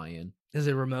buy-in. Is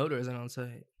it remote or is it on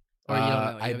site? Or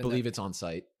I believe it's on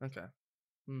site. Okay.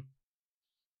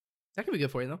 That could be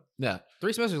good for you though. Yeah.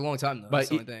 3 semesters is a long time though.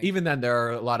 But even then, there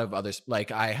are a lot of others.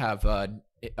 Like I have an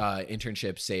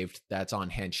internship saved that's on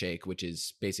Handshake, which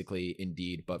is basically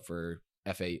Indeed, but for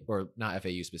FA, or not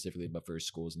FAU specifically, but for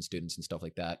schools and students and stuff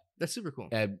like that. That's super cool.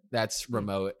 And that's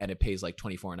remote and it pays like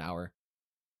 $24 an hour.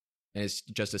 And it's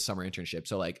just a summer internship.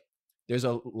 So like there's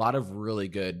a lot of really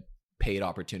good paid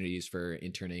opportunities for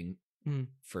interning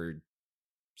for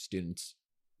students.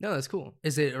 No, that's cool.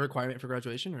 Is it a requirement for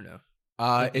graduation or no?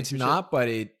 It's not, but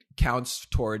it counts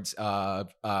towards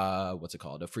what's it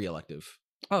called? A free elective.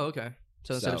 Oh, okay.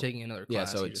 So instead of taking another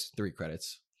class, so it's 3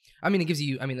 credits. I mean, it gives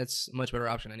you. I mean, that's a much better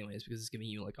option, anyways, because it's giving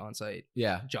you like on-site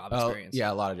job experience.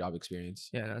 Yeah, a lot of job experience.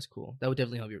 Yeah, that's cool. That would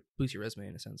definitely help boost your resume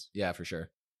in a sense. Yeah, for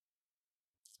sure.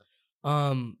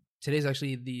 Today's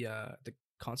actually the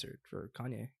concert for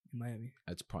Kanye in Miami.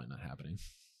 That's probably not happening.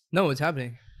 No, it's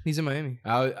happening. He's in Miami.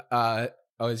 Oh,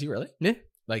 is he really? Yeah.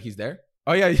 Like he's there?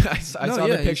 Oh yeah, I saw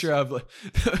the picture of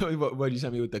what you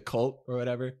sent me with the cult or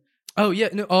whatever. Oh yeah,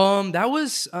 no, that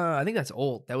was I think that's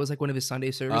old. That was like one of his Sunday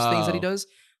service things that he does,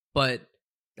 but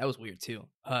that was weird too.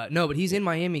 No, but he's in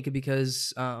Miami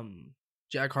because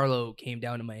Jack Harlow came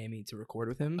down to Miami to record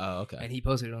with him. Oh, okay. And he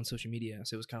posted it on social media,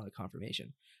 so it was kind of like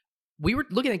confirmation. We were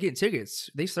looking at getting tickets.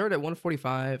 They started at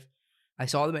 145. I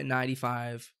saw them at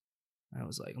 95. I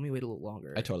was like, let me wait a little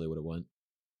longer. I totally would have went.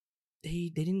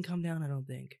 They didn't come down, I don't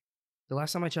think. The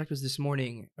last time I checked was this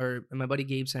morning, and my buddy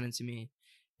Gabe sent it to me,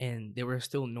 and they were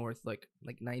still north, like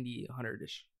 90,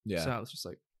 100-ish. Yeah. So I was just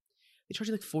like, they charge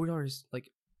you like $40, like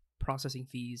processing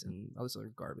fees and all this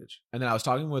other garbage. And then I was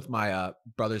talking with my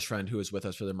brother's friend who was with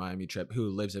us for the Miami trip, who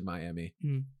lives in Miami.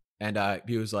 And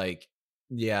he was like,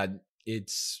 yeah,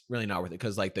 it's really not worth it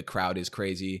because like the crowd is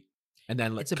crazy. And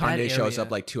then like Kanye shows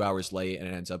up like 2 hours late and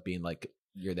it ends up being like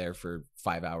you're there for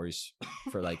 5 hours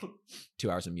for like 2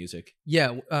 hours of music.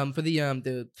 Yeah. For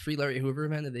the Free Larry Hoover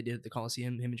event that they did at the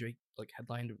Coliseum, him and Drake like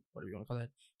headlined, whatever you want to call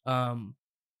that.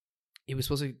 It was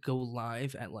supposed to go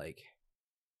live at like,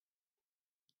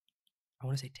 I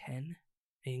want to say 10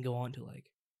 and go on to like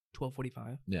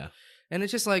 12:45. Yeah. And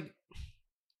it's just like,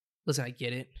 listen, I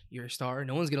get it. You're a star.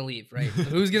 No one's going to leave, right?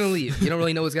 Who's going to leave? You don't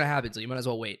really know what's going to happen, so you might as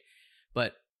well wait.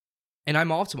 And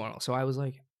I'm off tomorrow. So I was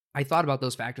like, I thought about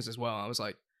those factors as well. I was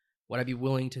like, would I be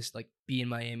willing to like be in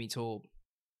Miami till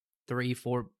 3,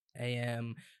 4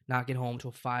 a.m., not get home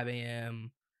till 5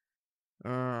 a.m.?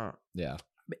 Yeah.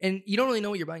 And you don't really know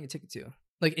what you're buying a ticket to.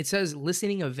 Like it says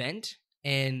listening event,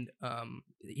 and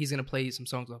he's going to play some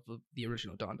songs off of the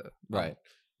original Donda. Right.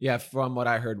 Yeah, from what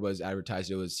I heard was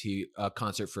advertised, it was a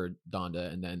concert for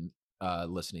Donda and then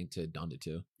listening to Donda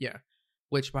 2. Yeah.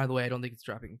 Which, by the way, I don't think it's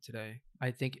dropping today. I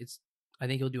think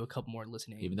he'll do a couple more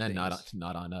listening. Even then,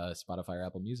 not on Spotify or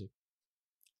Apple Music.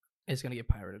 It's gonna get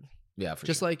pirated. Yeah, for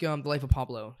just sure. like The Life of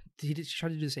Pablo. He tried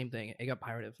to do the same thing. It got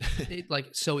pirated, like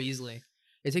so easily.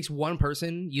 It takes one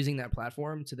person using that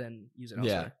platform to then use it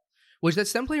elsewhere. Yeah. Which that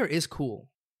stem player is cool.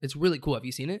 It's really cool. Have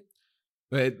you seen it?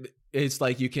 It's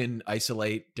like you can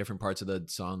isolate different parts of the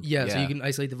song. Yeah, so you can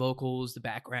isolate the vocals, the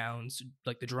backgrounds,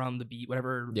 like the drum, the beat,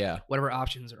 whatever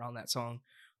options are on that song.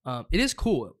 It is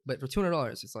cool, but for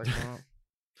 $200, it's like, well.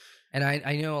 And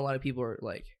I know a lot of people are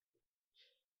like,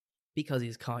 because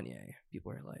he's Kanye,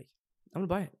 people are like, I'm gonna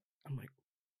buy it.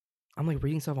 I'm like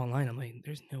reading stuff online. I'm like,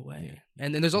 there's no way. Yeah.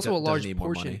 And then there's also a large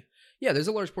portion. Yeah, there's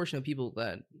a large portion of people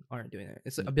that aren't doing that.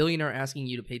 It's like a billionaire asking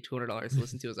you to pay $200 to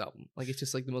listen to his album. Like it's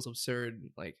just like the most absurd.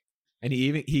 Like, and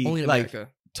he like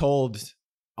told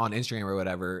on Instagram or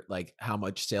whatever, like how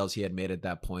much sales he had made at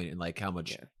that point and like how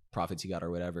much profits he got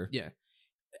or whatever. Yeah,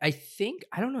 I think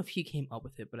I don't know if he came up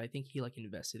with it, but I think he like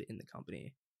invested in the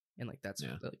company, and like that's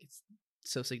like it's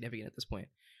so significant at this point.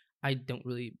 I don't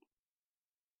really.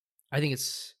 I think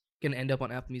it's gonna end up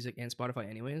on Apple Music and Spotify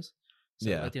anyways.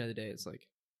 So at the end of the day, it's like,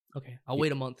 okay, I'll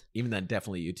wait a month. Even then,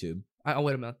 definitely YouTube. I'll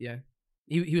wait a month. Yeah,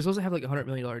 he was supposed to have like $100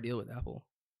 million deal with Apple.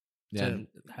 Yeah. To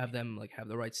have them like have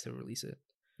the rights to release it.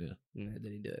 Yeah. And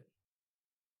then he did it.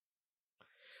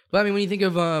 But I mean, when you think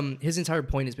of his entire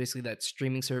point is basically that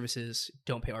streaming services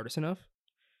don't pay artists enough,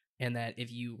 and that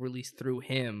if you release through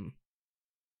him,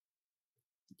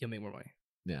 you'll make more money.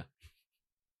 Yeah.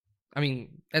 I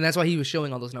mean, and that's why he was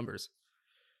showing all those numbers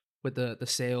with the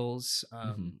sales,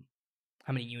 how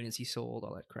many units he sold,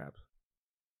 all that crap.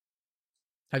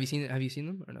 Have you seen it? Have you seen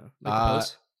them or no? Like the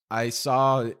posts? I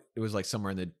saw it was like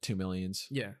somewhere in the 2 millions.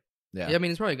 Yeah. Yeah. I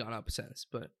mean, it's probably gone up since,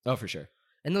 but for sure.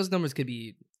 And those numbers could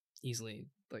be easily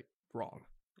like wrong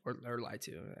or lied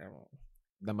to. I don't know.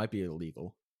 That might be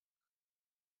illegal.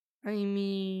 I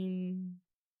mean,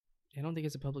 I don't think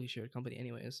it's a publicly shared company,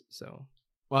 anyways. So.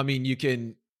 Well, I mean, you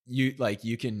can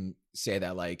say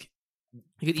that like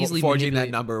you could easily forging that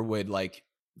number would like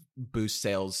boost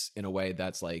sales in a way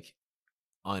that's like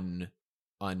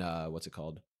what's it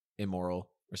called, immoral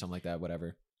or something like that.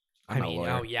 Whatever. I'm not a lawyer.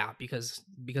 Oh yeah, because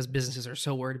businesses are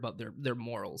so worried about their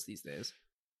morals these days.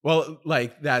 Well,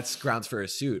 like that's grounds for a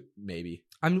suit, maybe.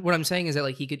 What I'm saying is that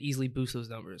like he could easily boost those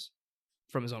numbers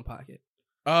from his own pocket.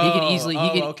 Oh, he could easily.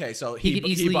 Okay, so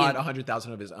he bought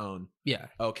 100,000 of his own. Yeah.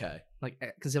 Okay. Like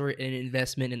consider it an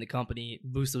investment in the company,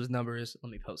 boost those numbers.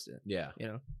 Let me post it. Yeah. You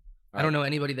know, I don't know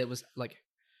anybody that was like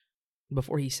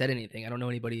before he said anything. I don't know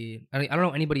anybody. I don't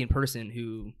know anybody in person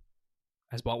who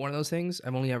has bought one of those things.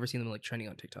 I've only ever seen them like trending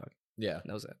on TikTok. Yeah,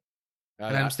 that was it.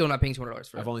 And I'm still not paying $200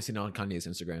 for it. I've only seen it on Kanye's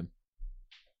Instagram.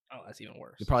 Oh, that's even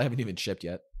worse. They probably haven't even shipped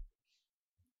yet.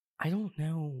 I don't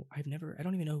know. I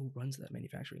don't even know who runs that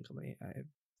manufacturing company. I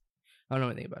don't know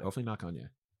anything about it. Hopefully not Kanye.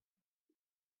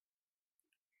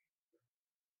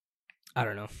 I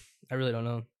don't know. I really don't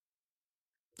know.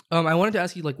 I wanted to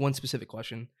ask you like one specific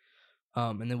question.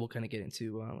 And then we'll kind of get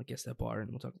into like Guess That Bar,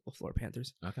 and we'll talk about Florida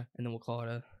Panthers. Okay. And then we'll call it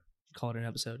an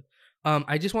episode.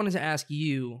 I just wanted to ask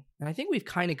you, and I think we've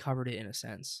kind of covered it in a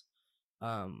sense.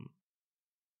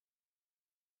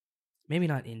 Maybe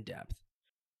not in depth.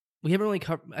 We haven't really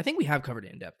covered. I think we have covered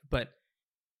it in depth, but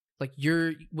like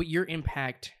your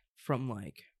impact from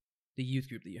like the youth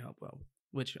group that you help out,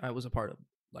 which I was a part of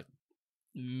like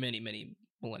many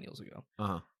millennials ago.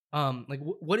 Like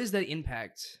what is that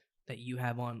impact that you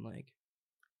have on like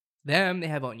them? They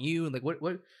have on you, and like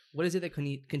what is it that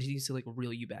continues to like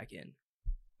reel you back in?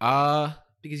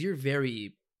 Because you're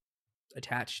very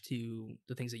attached to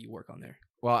the things that you work on there.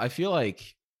 Well, I feel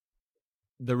like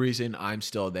the reason I'm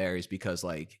still there is because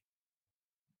like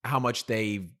how much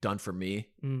they've done for me.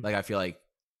 Like I feel like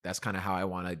that's kind of how I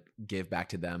want to give back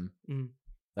to them.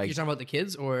 Like you're talking about the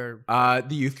kids or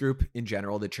the youth group in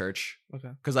general, the church. Okay.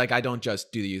 Because like I don't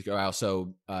just do the youth group. I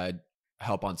also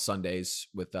help on Sundays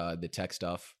with the tech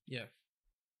stuff. Yeah.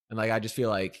 And like I just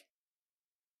feel like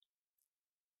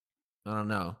I don't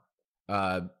know.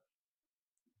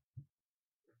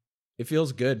 It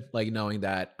feels good like knowing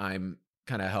that I'm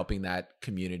kind of helping that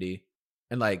community.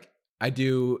 And like I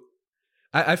feel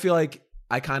like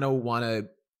I kind of want to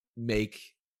make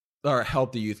or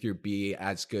help the youth group be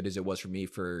as good as it was for me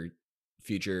for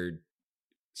future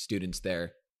students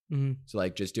there. So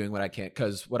like just doing what I can,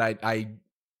 because what I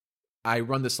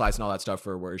run the slides and all that stuff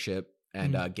for worship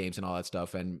and games and all that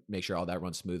stuff, and make sure all that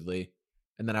runs smoothly.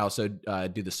 And then I also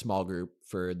do the small group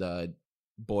for the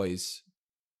boys.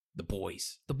 The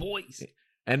boys.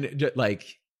 And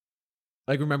like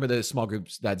remember the small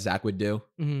groups that Zach would do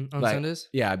on like, Sundays?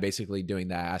 Yeah, basically doing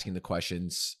that, asking the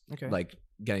questions, like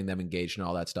getting them engaged and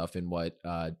all that stuff in what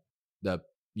the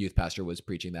youth pastor was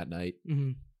preaching that night.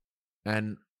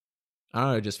 And I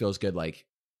don't know, it just feels good like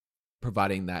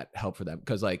providing that help for them,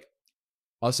 because like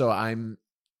also I'm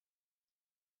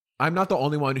not the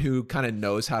only one who kind of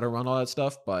knows how to run all that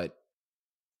stuff, but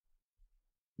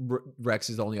Rex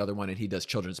is the only other one, and he does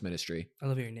children's ministry. I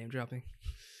love your name dropping.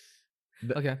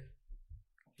 Okay.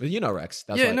 But you know Rex.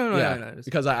 That's no.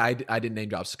 Because I didn't name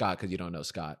drop Scott because you don't know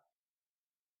Scott.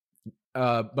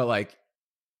 But like,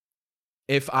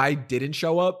 if I didn't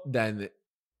show up, then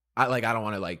I don't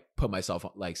want to like put myself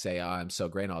like say I'm so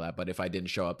great and all that. But if I didn't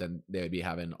show up, then they would be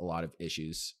having a lot of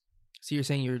issions. So you're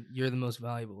saying you're the most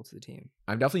valuable to the team?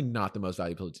 I'm definitely not the most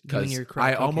valuable because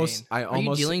I almost. Are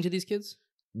you dealing to these kids?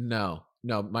 No,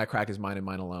 my crack is mine and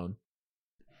mine alone.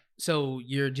 So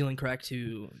you're dealing crack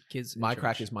to kids? My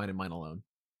crack is mine and mine alone.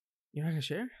 You're not gonna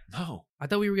share? No. I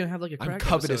thought we were gonna have like a crack. I'm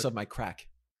covetous episode. of my crack.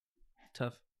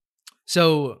 Tough.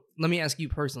 So let me ask you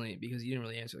personally, because you didn't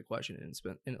really answer the question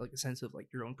in like a sense of like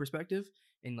your own perspective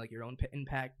and like your own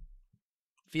impact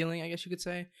feeling, I guess you could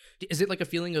say. Is it like a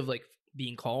feeling of like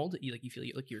being called? You feel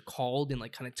like you're called and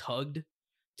like kind of tugged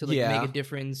to like make a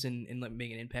difference and like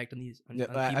make an impact on these on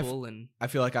people. And I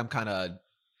feel like I'm kind of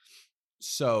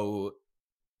so.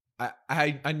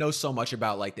 I know so much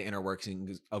about like the inner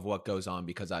workings of what goes on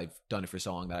because I've done it for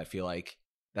so long that I feel like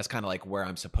that's kind of like where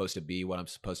I'm supposed to be, what I'm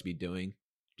supposed to be doing.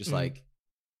 Just like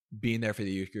being there for the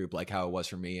youth group, like how it was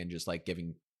for me, and just like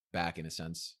giving back in a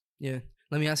sense. Yeah.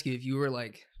 Let me ask you, if you were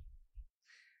like,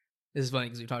 this is funny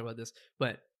because we talked about this,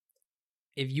 but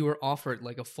if you were offered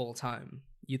like a full-time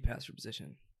youth pastor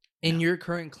position in your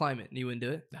current climate, you wouldn't do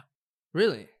it? No.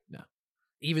 Really? No.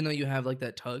 Even though you have like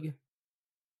that tug?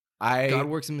 God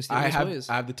works in mysterious ways.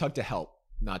 I have the tug to help,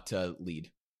 not to lead.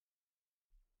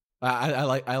 I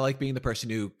like being the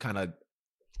person who kind of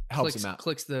helps him out.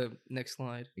 Clicks the next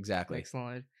slide. Exactly. Next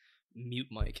slide. Mute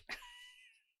mic.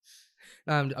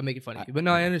 I'm making fun of you, but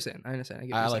no, I understand.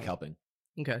 I like helping.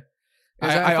 Okay.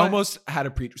 I almost had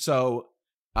a so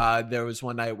there was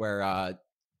one night where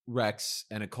Rex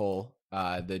and Nicole,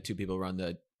 the two people who run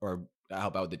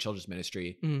help out with the children's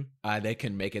ministry, they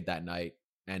couldn't make it that night,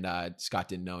 and Scott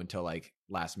didn't know until like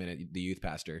last minute, the youth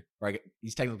pastor, or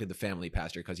he's technically the family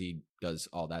pastor because he does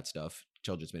all that stuff,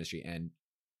 children's ministry and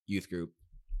youth group.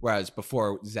 Whereas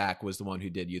before, Zach was the one who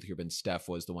did youth group and Steph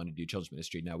was the one who did children's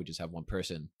ministry. Now we just have one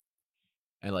person,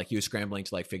 and like he was scrambling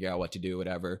to like figure out what to do,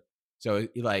 whatever. So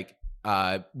he like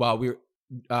while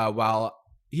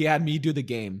he had me do the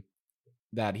game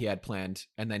that he had planned,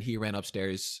 and then he ran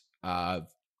upstairs to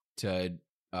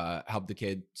help the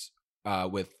kids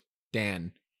with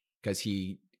Dan because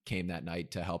he came that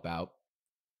night to help out.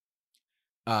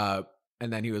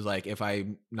 And then he was like, if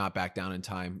I'm not back down in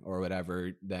time or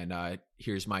whatever, then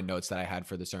here's my notes that I had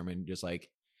for the sermon. Just like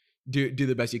do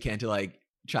the best you can to like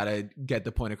try to get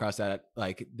the point across that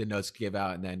like the notes give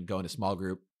out, and then go in a small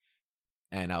group.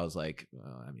 And I was like,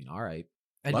 I mean, all right.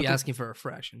 I'd be asking for a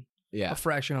fraction. Yeah. A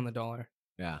fraction on the dollar.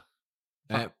 Yeah.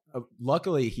 And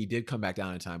luckily he did come back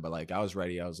down in time, but like I was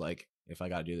ready. I was like, if I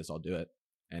got to do this, I'll do it.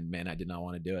 And man, I did not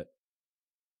want to do it.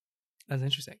 That's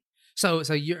interesting. So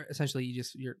you're essentially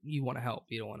you want to help.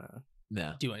 You don't want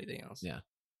to do anything else. Yeah.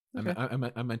 Okay.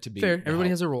 I'm meant to be fair. Everybody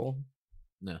has a role.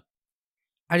 No.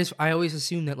 I always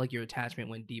assumed that like your attachment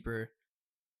went deeper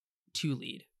to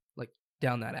lead, like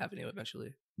down that avenue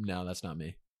eventually. No, that's not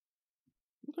me.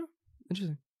 Okay.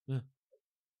 Interesting. Yeah.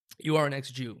 You are an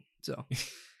ex-Jew, so.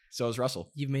 So is Russell.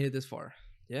 You've made it this far.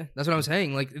 Yeah, that's what I was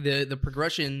saying. Like the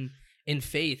progression in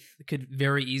faith could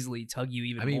very easily tug you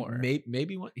even more.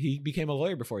 Maybe he became a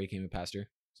lawyer before he became a pastor.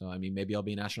 So I mean, maybe I'll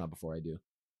be an astronaut before I do.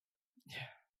 Yeah.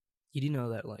 You do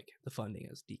know that like the funding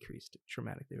has decreased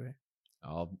dramatically, right?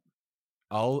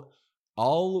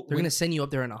 They're gonna send you up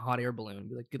there in a hot air balloon and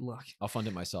be like, "Good luck." I'll fund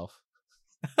it myself.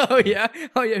 Oh yeah.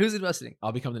 Who's investing?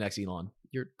 I'll become the next Elon.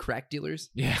 Your crack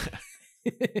dealers. Yeah.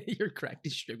 Your crack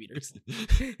distributors.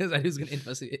 Is that who's gonna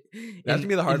invest? That's gonna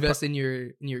be the hard invest in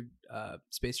your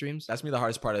space dreams. That's gonna be the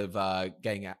hardest part of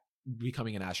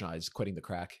becoming an astronaut is quitting the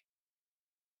crack.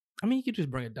 I mean, you could just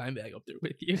bring a dime bag up there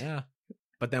with you. Yeah.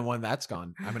 But then when that's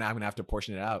gone, I'm gonna have to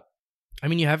portion it out. I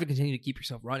mean, you have to continue to keep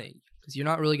yourself running because you're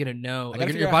not really gonna know.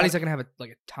 Like, your body's not gonna have a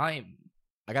time.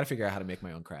 I gotta figure out how to make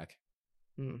my own crack.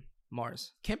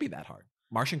 Mars can't be that hard.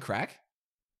 Martian crack.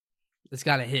 It's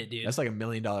got to hit, dude. That's like $1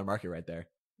 million market right there.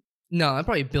 No, that's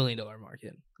probably $1 billion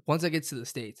market. Once it gets to the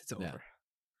States, it's over.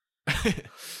 Yeah.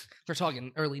 We're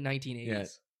talking early 1980s. Yeah.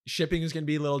 Shipping is going to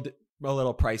be a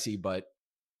little pricey, but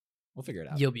we'll figure it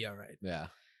out. You'll be all right. Yeah.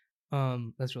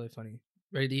 That's really funny.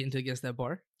 Ready to guess that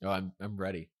bar? Oh, I'm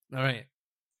ready. All right.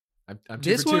 I'm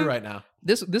 2 for 2 right now.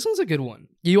 This one's a good one.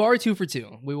 You are 2 for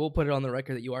 2. We will put it on the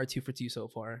record that you are 2 for 2 so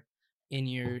far in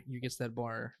your guess that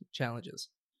bar challenges.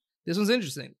 This one's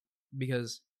interesting.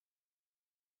 Because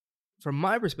from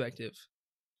my perspective,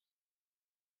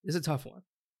 it's a tough one.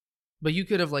 But you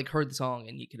could have like heard the song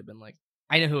and you could have been like,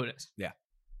 I know who it is. Yeah.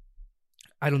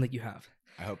 I don't think you have.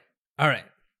 I hope. All right.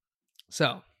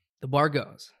 So the bar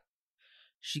goes.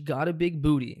 She got a big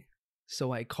booty,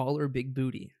 so I call her Big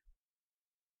Booty.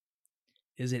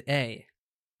 Is it A,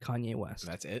 Kanye West?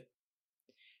 That's it.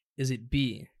 Is it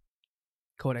B,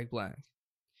 Kodak Black?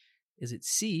 Is it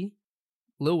C,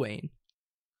 Lil Wayne?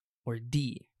 Or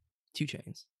D, 2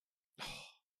 Chainz?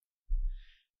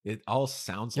 It all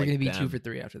sounds You're like gonna be 2 for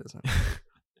 3 after this one.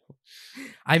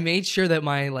 I made sure that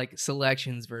my like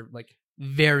selections were like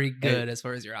very good as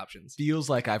far as your options. Feels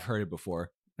like I've heard it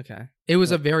before. Okay, it was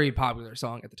a very popular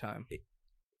song at the time.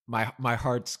 My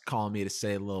heart's calling me to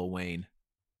say Lil Wayne.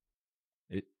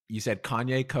 You said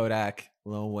Kanye, Kodak,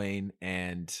 Lil Wayne,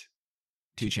 and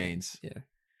 2 Chainz. Yeah.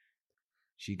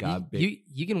 She got big.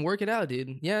 You can work it out,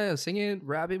 dude. Yeah, sing it,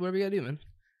 rap it, whatever you gotta do, man.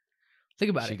 Think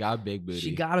about it. She got big booty.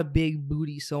 She got a big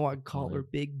booty, so I call her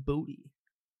Big Booty.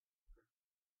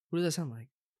 What does that sound like?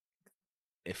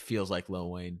 It feels like Lil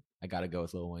Wayne. I gotta go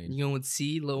with Lil Wayne. You going with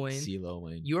C, Lil Wayne? C, Lil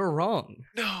Wayne. You're wrong.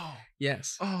 No.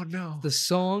 Yes. Oh no. The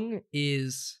song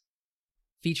is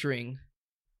featuring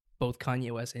both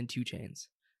Kanye West and 2 Chainz.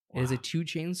 It is a 2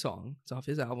 Chainz song. It's off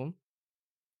his album.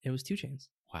 It was 2 Chainz.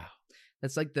 Wow.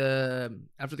 That's like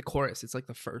after the chorus, it's like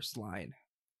the first line.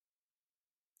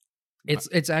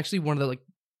 It's actually one of the like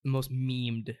most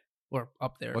memed or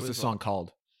up there. What's the song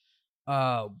called?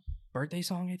 Birthday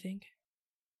song, I think.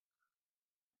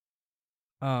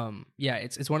 Yeah,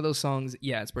 it's one of those songs.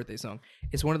 Yeah, it's birthday song.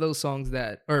 It's one of those songs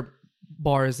or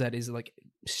bars that is like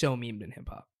so memed in hip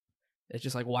hop. It's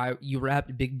just like, why you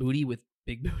rapped big booty with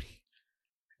big booty.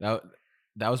 That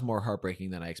was more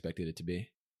heartbreaking than I expected it to be.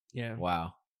 Yeah.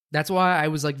 Wow. That's why I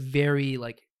was like very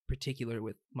like particular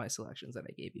with my selections that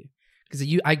I gave you.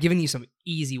 Because I given you some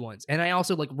easy ones. And I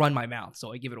also like run my mouth,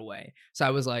 so I give it away. So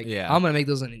I was like, I'm gonna make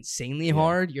those one insanely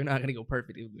hard. You're not gonna go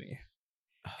perfectly with me.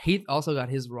 He also got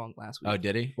his wrong last week. Oh,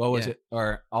 did he? What was it?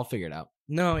 Or I'll figure it out.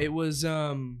 No, it was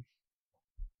a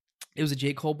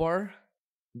J. Cole bar.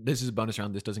 This is a bonus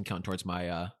round. This doesn't count towards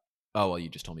my oh well, you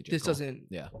just told me J. Cole. This doesn't.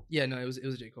 Yeah. Yeah, no, it was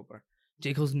a J. Cole bar.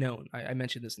 J. Cole's known. I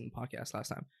mentioned this in the podcast last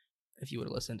time. If you would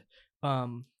have listened.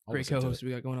 Great co-host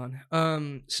we got going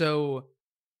on. So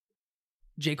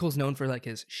J. Cole's known for like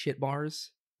his shit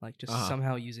bars, like just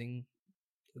somehow using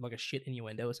like a shit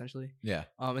innuendo essentially. Yeah.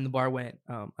 And the bar went,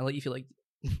 I let you feel like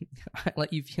I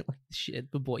let you feel like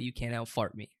shit, but boy, you can't out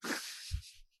fart me.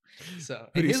 So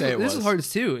who do you say it was? This is hard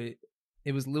too.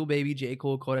 It was Lil Baby, J.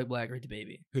 Cole, Kodak Black, or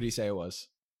DaBaby. Who do you say it was?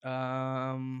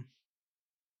 I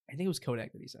think it was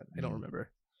Kodak that he said. I don't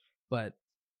remember, but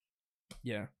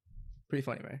yeah, pretty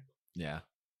funny, right? Yeah.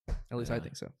 At least I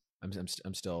think so.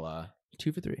 I'm still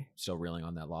 2 for 3. Still reeling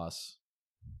on that loss.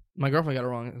 My girlfriend got it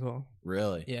wrong as well.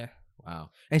 Really? Yeah.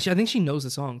 Wow. And I think she knows the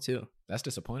song too. That's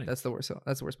disappointing. That's the worst.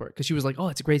 That's the worst part because she was like, "Oh,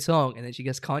 it's a great song," and then she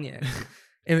guessed Kanye.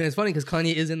 And it's funny because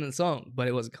Kanye is in the song, but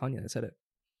it wasn't Kanye that said it.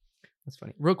 That's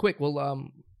funny. Real quick, we'll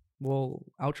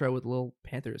outro with Lil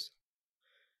Panthers.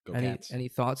 Go Cats. Any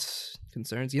thoughts,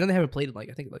 concerns? You know they haven't played in like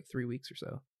I think like 3 weeks or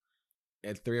so.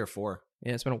 It's 3 or 4.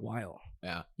 Yeah, it's been a while.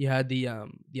 Yeah. You had the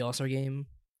All-Star game,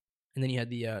 and then you had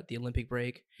the Olympic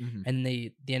break, and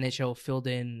the NHL filled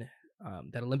in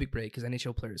that Olympic break because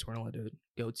NHL players weren't allowed to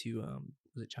go to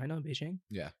was it China, Beijing?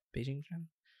 Yeah. Beijing, China.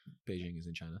 Beijing is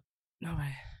in China. No,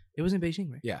 it was in Beijing,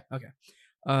 right? Yeah. Okay.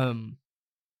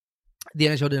 The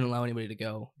NHL didn't allow anybody to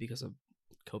go because of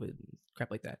COVID and crap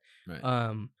like that.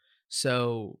 Right.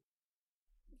 So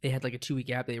they had like a 2-week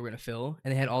gap they were gonna fill,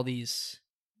 and they had all these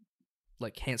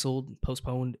like canceled,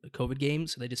 postponed COVID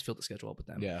games, so they just filled the schedule up with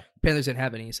them. Yeah. Panthers didn't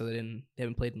have any, so they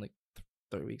haven't played in like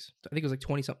 30 weeks. I think it was like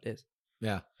 20-something days.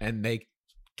 Yeah, and they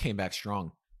came back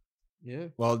strong. Yeah.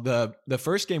 Well, the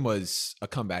first game was a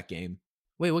comeback game.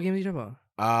 Wait, what game did you talk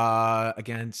about?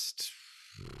 Against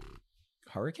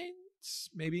Hurricanes,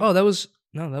 maybe. Oh, that was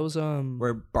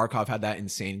where Barkov had that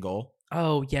insane goal.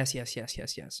 Oh, yes. I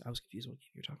was confused what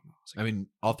game you were talking about. I mean,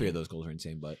 all 3 of those goals are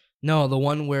insane, but no, the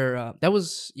one where that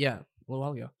was a little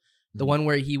while ago. The one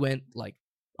where he went like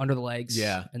under the legs,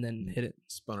 and then hit it,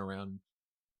 spun around.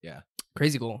 Yeah,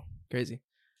 crazy goal, crazy.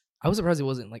 I was surprised it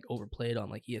wasn't like overplayed on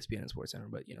like ESPN and SportsCenter,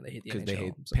 but they hate the NHL. Because they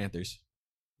hate Panthers.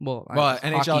 Well,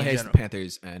 NHL hates the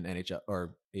Panthers, and NHL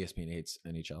or ESPN hates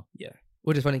NHL. Yeah,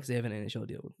 which is funny because they have an NHL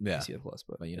deal with ESPN Plus,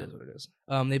 but you know it is what it is.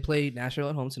 They play Nashville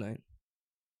at home tonight.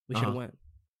 We should have went.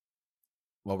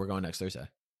 Well, we're going next Thursday.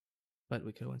 But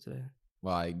we could have went today.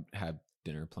 Well, I have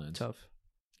dinner plans. Tough.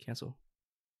 Cancel.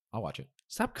 I'll watch it.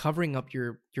 Stop covering up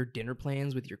your dinner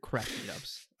plans with your crack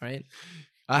meetups. All right.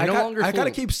 I got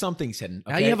to keep some things hidden.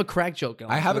 Okay? Now you have a crack joke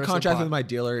going. I have a contract with my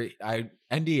dealer.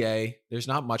 NDA. There's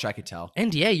not much I could tell.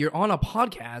 NDA. You're on a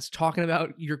podcast talking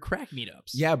about your crack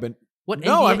meetups. Yeah, but what?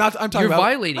 No, NDA? I'm not. I'm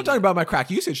violating. talking about my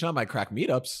crack usage, not my crack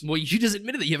meetups. Well, you just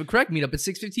admitted that you have a crack meetup at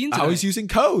 6:15. I was using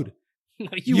code. No,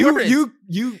 you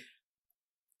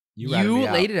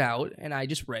laid it out, and I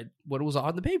just read what was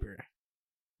on the paper.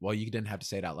 Well, you didn't have to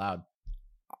say it out loud.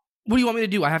 What do you want me to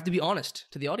do? I have to be honest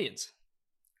to the audience.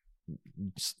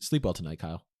 Sleep well tonight,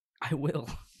 Kyle. I will.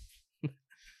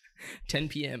 10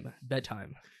 p.m.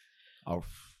 bedtime. Oh,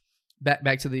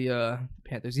 back to the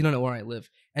Panthers. You don't know where I live.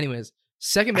 Anyways,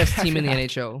 second best team in the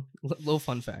NHL. Little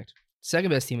fun fact.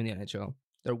 Second best team in the NHL.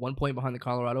 They're 1 point behind the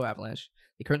Colorado Avalanche.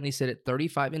 They currently sit at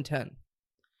 35-10.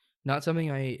 Not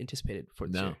something I anticipated for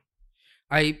this year.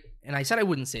 I said I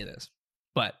wouldn't say this,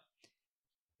 But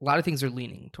a lot of things are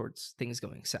leaning towards things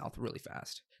going south really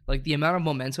fast. Like the amount of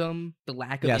momentum, the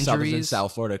lack of Yeah, South is in injuries.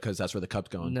 South Florida because that's where the cup's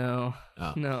going. No,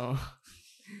 Oh. no,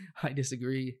 I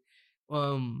disagree.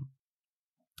 I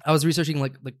was researching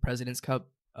like President's Cup,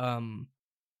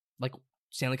 like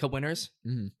Stanley Cup winners.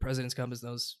 Mhm. President's Cup is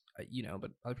those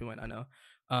but other people might not know.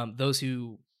 Those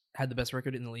who had the best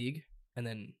record in the league, and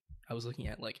then I was looking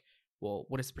at like, well,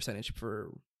 what is the percentage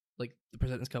for like the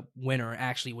President's Cup winner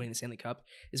actually winning the Stanley Cup?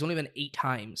 It's only been 8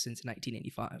 times since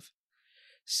 1985,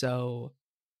 so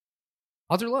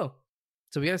odds are low.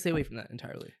 So we gotta stay away from that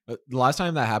entirely. The last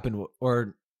time that happened,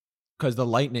 or because the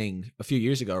Lightning a few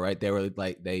years ago, right? They were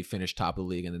like they finished top of the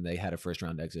league and then they had a first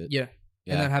round exit. Yeah.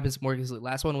 And that happens more because the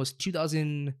last one was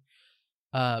 2012,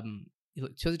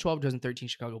 2013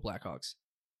 Chicago Blackhawks,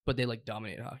 but they like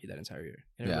dominated hockey that entire year,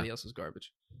 and everybody else was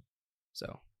garbage.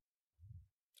 So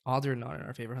odds are not in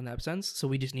our favor in that sense. So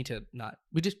we just need to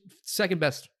second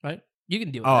best, right? You can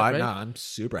deal with that, right? No, I'm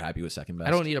super happy with second best.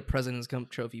 I don't need a President's Cup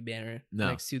trophy banner No.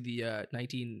 next to the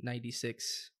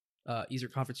 1996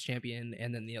 Eastern Conference champion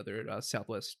and then the other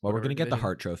Southwest. Well, we're gonna get the division.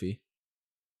 Hart Trophy.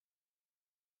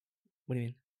 What do you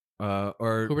mean?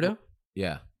 Or Huberdeau?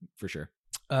 Yeah, for sure.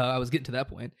 I was getting to that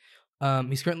point.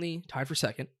 He's currently tied for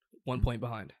second, 1 point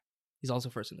behind. He's also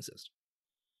first in assist,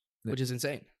 which is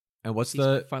insane. And what's He's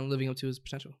finally living up to his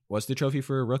potential. What's the trophy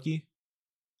for a rookie?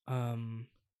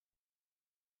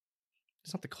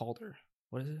 It's not the Calder.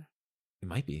 What is it? It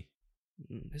might be.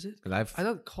 Is it? I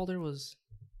thought Calder was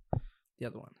the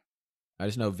other one. I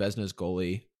just know Vesna's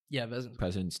goalie. Yeah, Vesna's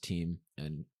President's team,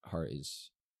 and Hart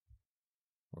is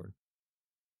forward.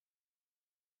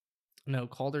 No,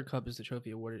 Calder Cup is the trophy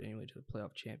awarded annually to the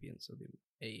playoff champions of the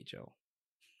AHL.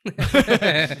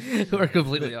 We're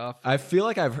completely off. I feel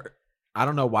like I've heard. I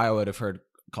don't know why I would have heard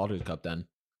Calder's Cup then.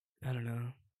 I don't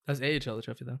know. That's AHL the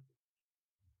trophy though.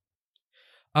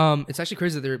 It's actually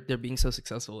crazy that they're being so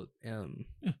successful.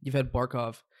 You've had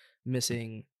Barkov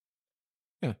missing.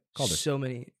 Yeah, Calder. So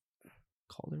many.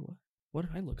 Calder what? What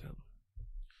did I look up?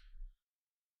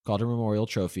 Calder Memorial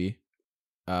Trophy.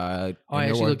 I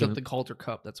actually looked up the Calder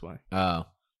Cup. That's why. Oh,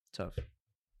 tough.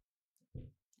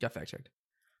 Got fact checked.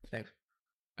 Thanks.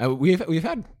 We've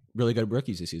had really good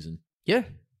rookies this season. Yeah,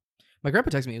 my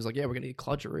grandpa texted me. He was like, "Yeah, we're gonna get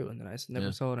Claude Giroux," and then I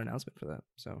never saw an announcement for that.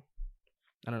 So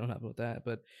I don't know what happened with that.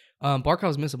 But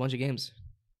Barkov's missed a bunch of games.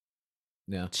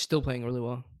 Yeah, still playing really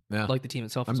well. Yeah, like the team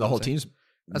itself. The whole team's.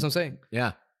 That's what I'm saying.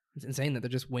 Yeah, it's insane that they're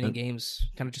just winning games,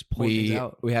 kind of just pulling things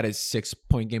out. We had a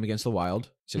 6-point game against the Wild,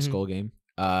 6-goal game.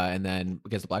 And then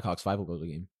against the Blackhawks, 5-goal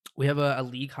game. We have a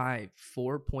league high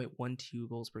 4.12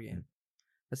 goals per game.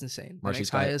 That's insane. The next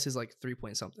highest is like 3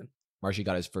 point something. Marshy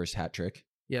got his first hat trick.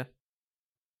 Yeah,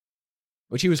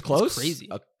 which he was close. That's crazy.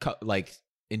 Like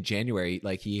in January,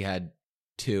 like he had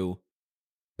 2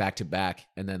 back to back,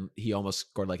 and then he almost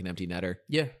scored like an empty netter.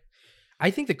 Yeah,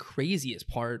 I think the craziest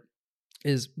part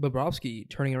is Bobrovsky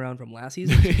turning around from last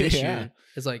season to this year.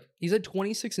 It's like he's at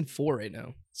 26-4 right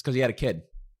now. It's because he had a kid.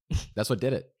 That's what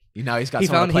did it. Now he's got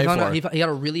someone to play for. He got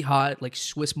a really hot like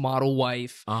Swiss model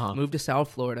wife. Uh-huh. Moved to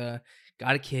South Florida.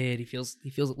 Got a kid. He feels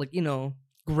like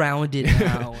grounded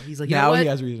now. He's like now he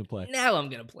has reason to play. Now I'm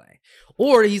gonna play.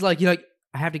 Or he's like I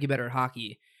have to get better at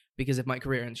hockey because if my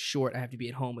career ends short, I have to be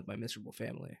at home with my miserable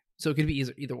family. So it could be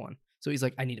either one. So he's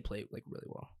like, I need to play like really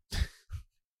well.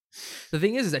 The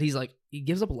thing is that he's like he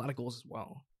gives up a lot of goals as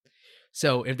well.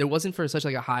 So if there wasn't for such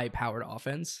like a high powered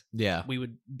offense, we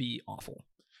would be awful.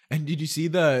 And did you see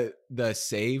the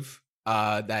save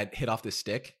that hit off the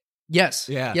stick? Yes.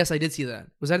 Yeah. Yes, I did see that.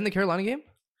 Was that in the Carolina game?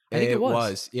 I think it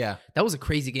was. Yeah. That was a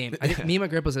crazy game. I think me and my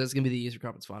grandpa said it's going to be the Eastern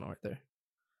Conference final right there.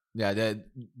 Yeah,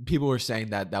 people were saying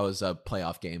that was a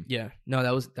playoff game. Yeah. No,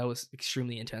 that was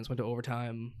extremely intense. Went to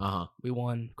overtime. Uh-huh. We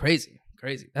won. Crazy.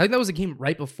 I think that was a game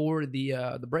right before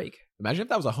the break. Imagine if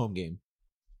that was a home game.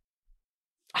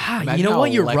 Imagine you know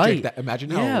what? You're right. Imagine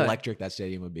how electric that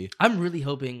stadium would be. I'm really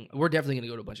hoping we're definitely going to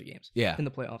go to a bunch of games. Yeah. In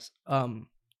the playoffs.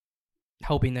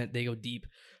 Hoping that they go deep.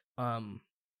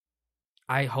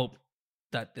 I hope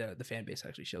that the fan base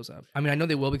actually shows up. I mean, I know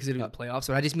they will because they're in the playoffs,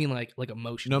 but I just mean like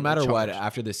emotion. No matter what,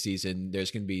 after this season,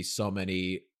 there's going to be so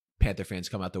many Panther fans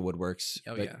come out the woodworks.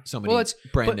 Oh yeah, so many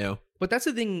brand new. But that's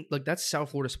the thing. Like that's South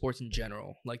Florida sports in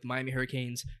general. Like the Miami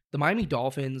Hurricanes, the Miami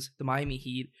Dolphins, the Miami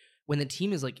Heat. When the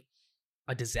team is like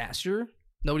a disaster,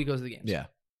 nobody goes to the games. Yeah,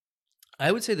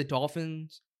 I would say the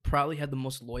Dolphins probably had the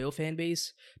most loyal fan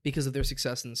base because of their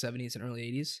success in the 70s and early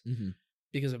 80s,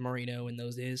 because of Marino in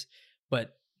those days.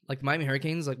 But like the Miami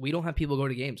Hurricanes, like we don't have people go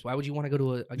to games. Why would you want to go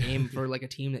to a game for like a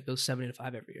team that goes 7-5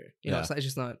 every year? You know, it's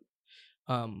just not.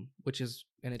 Which is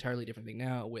an entirely different thing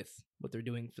now with what they're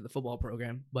doing for the football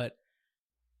program. But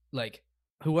like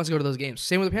Who wants to go to those games?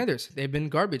 Same with the Panthers. They've been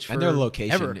garbage for And their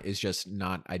location ever. is just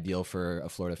not ideal for a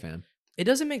Florida fan. It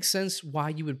doesn't make sense why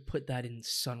you would put that in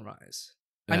Sunrise.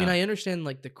 Yeah. I mean, I understand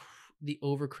like the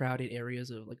overcrowded areas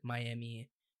of like Miami,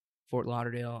 Fort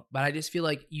Lauderdale, but I just feel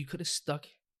like you could have stuck.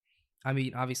 I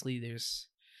mean, obviously there's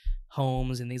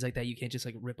homes and things like that you can't just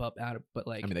like rip up out of, but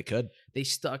like I mean, they could. they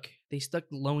stuck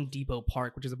Lone Depot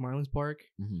Park, which is a Marlins park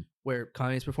Mhm. where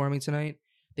Kanye's performing tonight.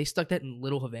 They stuck that in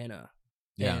Little Havana.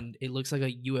 Yeah. And it looks like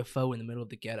a UFO in the middle of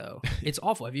the ghetto. It's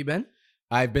awful. Have you been?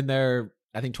 I've been there,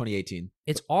 I think 2018.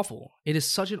 It's awful. It is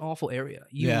such an awful area.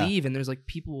 You Yeah. leave and there's like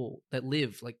people that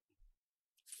live like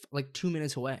 2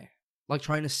 minutes away, like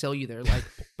trying to sell you their like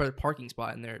parking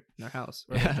spot in their house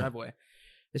or their driveway.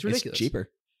 It's ridiculous. It's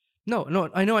cheaper. No,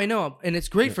 I know, and it's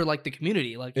great for like the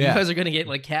community. Like you Yeah. guys are gonna get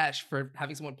like cash for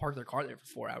having someone park their car there for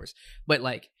 4 hours, but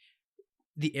like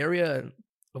the area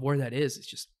of where that is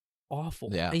just awful.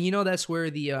 Yeah. And you know that's where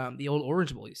the old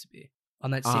Orange Bowl used to be,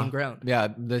 on that same ground. Yeah,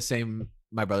 the same.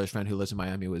 My brother's friend who lives in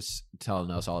Miami was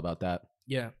telling us all about that.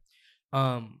 Yeah.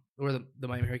 Where the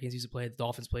Miami Hurricanes used to play. The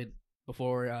Dolphins played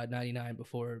before 99,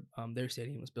 before their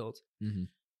stadium was built. Mhm.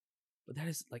 But that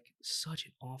is like such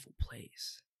an awful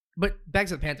place. But back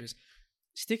to the Panthers.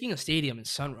 Sticking a stadium in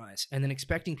Sunrise and then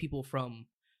expecting people from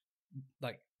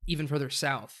like even further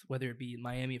south, whether it be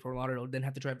Miami or Fort Lauderdale, then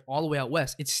have to drive all the way out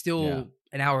west. It's still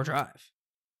an hour drive.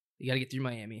 You got to get through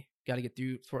Miami. Got to get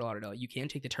through Fort Lauderdale. You can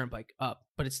take the turnpike up,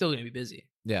 but it's still going to be busy.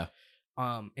 Yeah.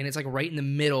 And it's like right in the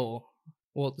middle.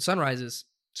 Well, Sunrise is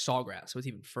Sawgrass, so it's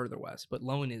even further west. But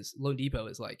Lone Depot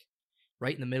is like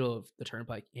right in the middle of the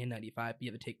turnpike and 95.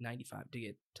 You have to take 95 to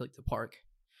get to like the park.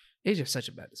 It's just such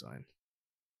a bad design.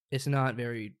 It's not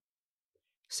very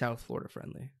South Florida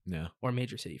friendly. Yeah. Or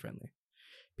major city friendly.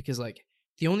 Because like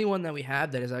the only one that we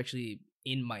have that is actually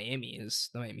in Miami is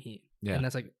the Miami Heat. Yeah. And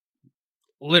that's like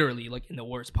literally like in the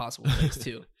worst possible place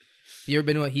too. Have you ever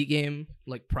been to a Heat game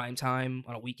like prime time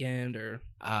on a weekend or?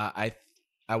 I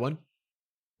went.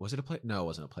 Was it a play? No, it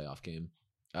wasn't a playoff game.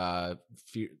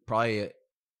 Probably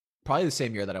the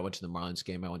same year that I went to the Marlins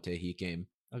game. I went to a Heat game.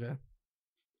 Okay.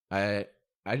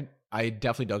 I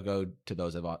definitely don't go to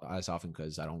those as often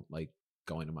because I don't like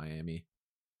going to Miami.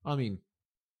 I mean,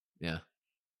 yeah.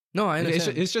 No, I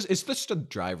understand. It's just a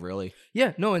drive, really.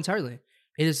 Yeah, no, entirely.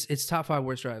 It's top 5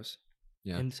 worst drives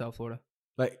in South Florida.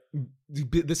 Like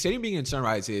the stadium being in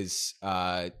Sunrise is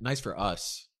nice for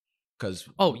us because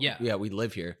we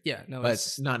live here. Yeah, no, but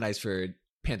it's not nice for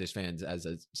Panthers fans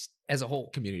as a whole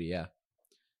community. Yeah,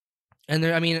 and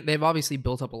they've obviously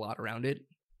built up a lot around it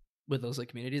with those like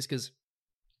communities because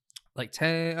like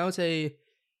 10, I would say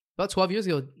about 12 years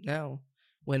ago now,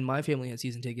 when my family had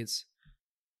season tickets,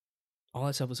 all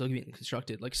that stuff was still getting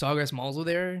constructed. Like Sawgrass malls were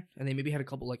there, and they maybe had a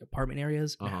couple like apartment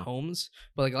areas and homes.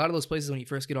 But like a lot of those places, when you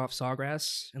first get off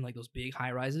Sawgrass and like those big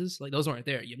high rises, like those weren't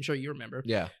there. I'm sure you remember.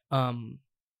 Yeah.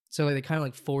 So like they kind of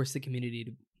like forced the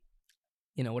community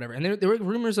to, whatever. And there were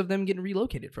rumors of them getting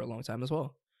relocated for a long time as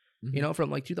well. Mm-hmm. From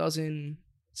like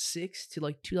 2006 to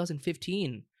like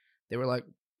 2015, they were like,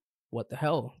 "What the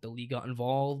hell?" The league got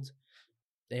involved.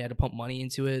 They had to pump money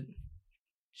into it.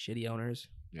 Shitty owners.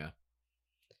 Yeah.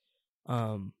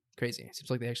 Crazy. It seems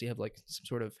like they actually have like some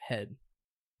sort of head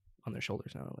on their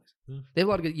shoulders now. Yeah. They have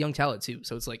a lot of good young talent too.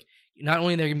 So it's like not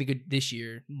only they're gonna be good this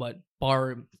year, but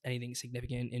bar anything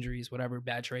significant, injuries, whatever,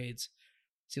 bad trades,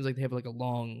 seems like they have like a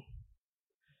long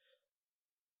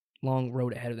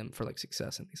road ahead of them for like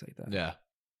success and things like that. Yeah.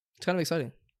 It's kind of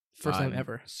exciting. First time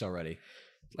ever. So ready.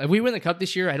 Like we win the cup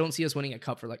this year. I don't see us winning a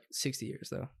cup for like 60 years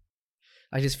though.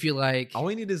 I just feel like all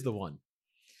we need is the one.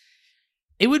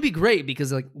 It would be great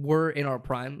because like we're in our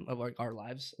prime of like our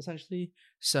lives essentially,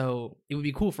 so it would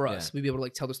be cool for us. We'd be able to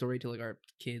like tell the story to like our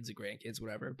kids, or grandkids,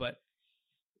 whatever. But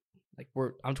like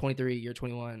I'm 23, you're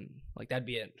 21, like that'd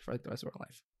be it for like the rest of our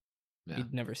life. Yeah.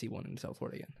 You'd never see one in South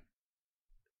Florida again.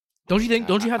 Don't you think?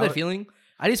 Don't you have that feeling?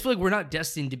 I just feel like we're not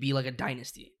destined to be like a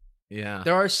dynasty. Yeah,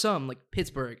 there are some like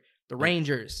Pittsburgh, the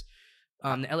Rangers,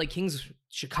 the LA Kings,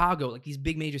 Chicago, like these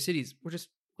big major cities. We're just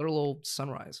little old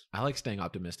Sunrise. I like staying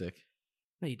optimistic.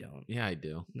 No, you don't. Yeah, I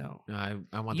do. No, I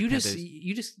want you the just Panthers.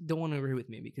 you just don't want to agree with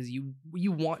me because you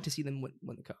want to see them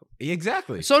win the cup.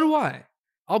 Exactly. So do I.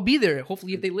 I'll be there.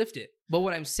 Hopefully, if they lift it. But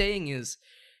what I'm saying is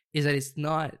that it's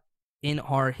not in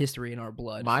our history, in our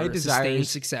blood. My for sustained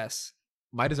success.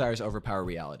 My desires overpower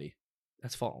reality.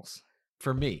 That's false.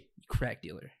 For me, you crack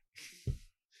dealer.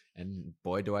 And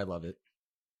boy, do I love it.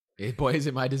 Boy, is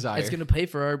it my desire. It's gonna pay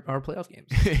for our playoff games.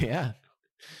 Yeah,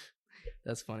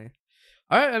 that's funny.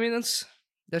 All right, I mean that's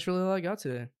really all I got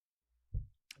today.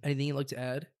 Anything you'd like to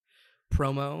add?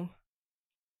 Promo?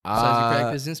 Besides your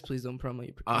crack business, please don't promote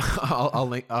your. I'll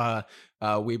link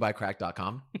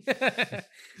webuycrack.com.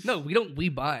 No, we don't. We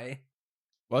buy.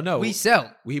 Well, no, we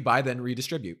sell. We buy then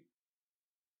redistribute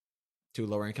to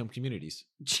lower income communities.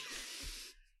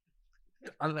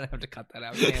 I'm gonna have to cut that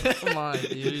out, man. Come on,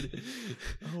 dude.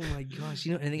 Oh my gosh,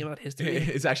 you know anything about history?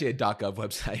 It's actually a .gov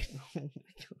website. Oh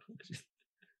my gosh.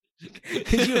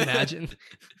 Could you imagine?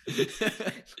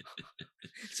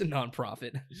 It's a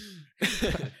non-profit.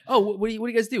 Oh, what do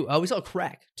you guys do? We sell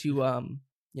crack to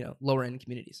lower end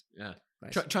communities. Yeah,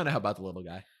 nice. Trying to help out the little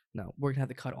guy. No, we're gonna have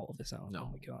to cut all of this out. No.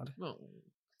 Oh my god, no,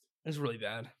 it's really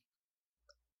bad.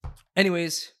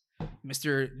 Anyways,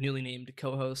 Mr. newly named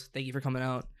co-host, thank you for coming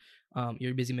out.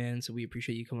 You're a busy man, so we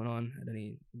appreciate you coming on at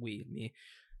me.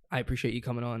 I appreciate you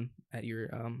coming on at your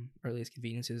earliest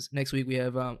conveniences. Next week we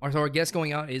have our guest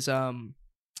going out is from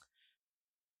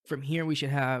here we should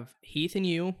have Heath and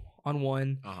you on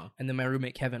one, and then my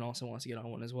roommate Kevin also wants to get on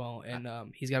one as well, and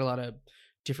he's got a lot of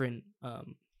different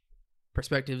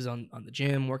perspectives on the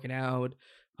gym, working out.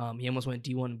 He almost went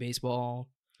D1 in baseball.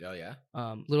 Oh yeah.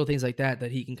 Little things like that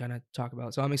he can kind of talk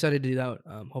about. So I'm excited to do that.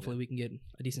 Hopefully we can get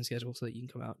a decent schedule so that you can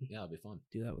come out and it'll be fun.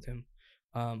 Do that with him.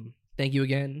 Thank you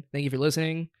again. Thank you for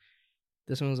listening.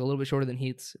 This one was a little bit shorter than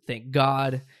Heath's. Thank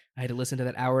God. I had to listen to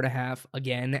that hour and a half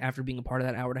again after being a part of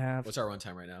that hour and a half. What's our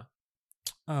runtime right now?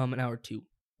 An hour 2.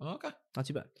 Oh, okay. Not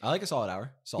too bad. I like a solid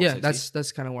hour. Solid yeah, 60.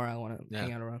 that's kind of where I want to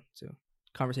hang out around. So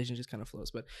conversation just kind of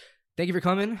flows. But thank you for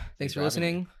coming. Thanks for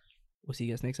listening. We'll see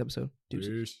you guys next episode. Deuces.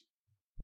 Peace.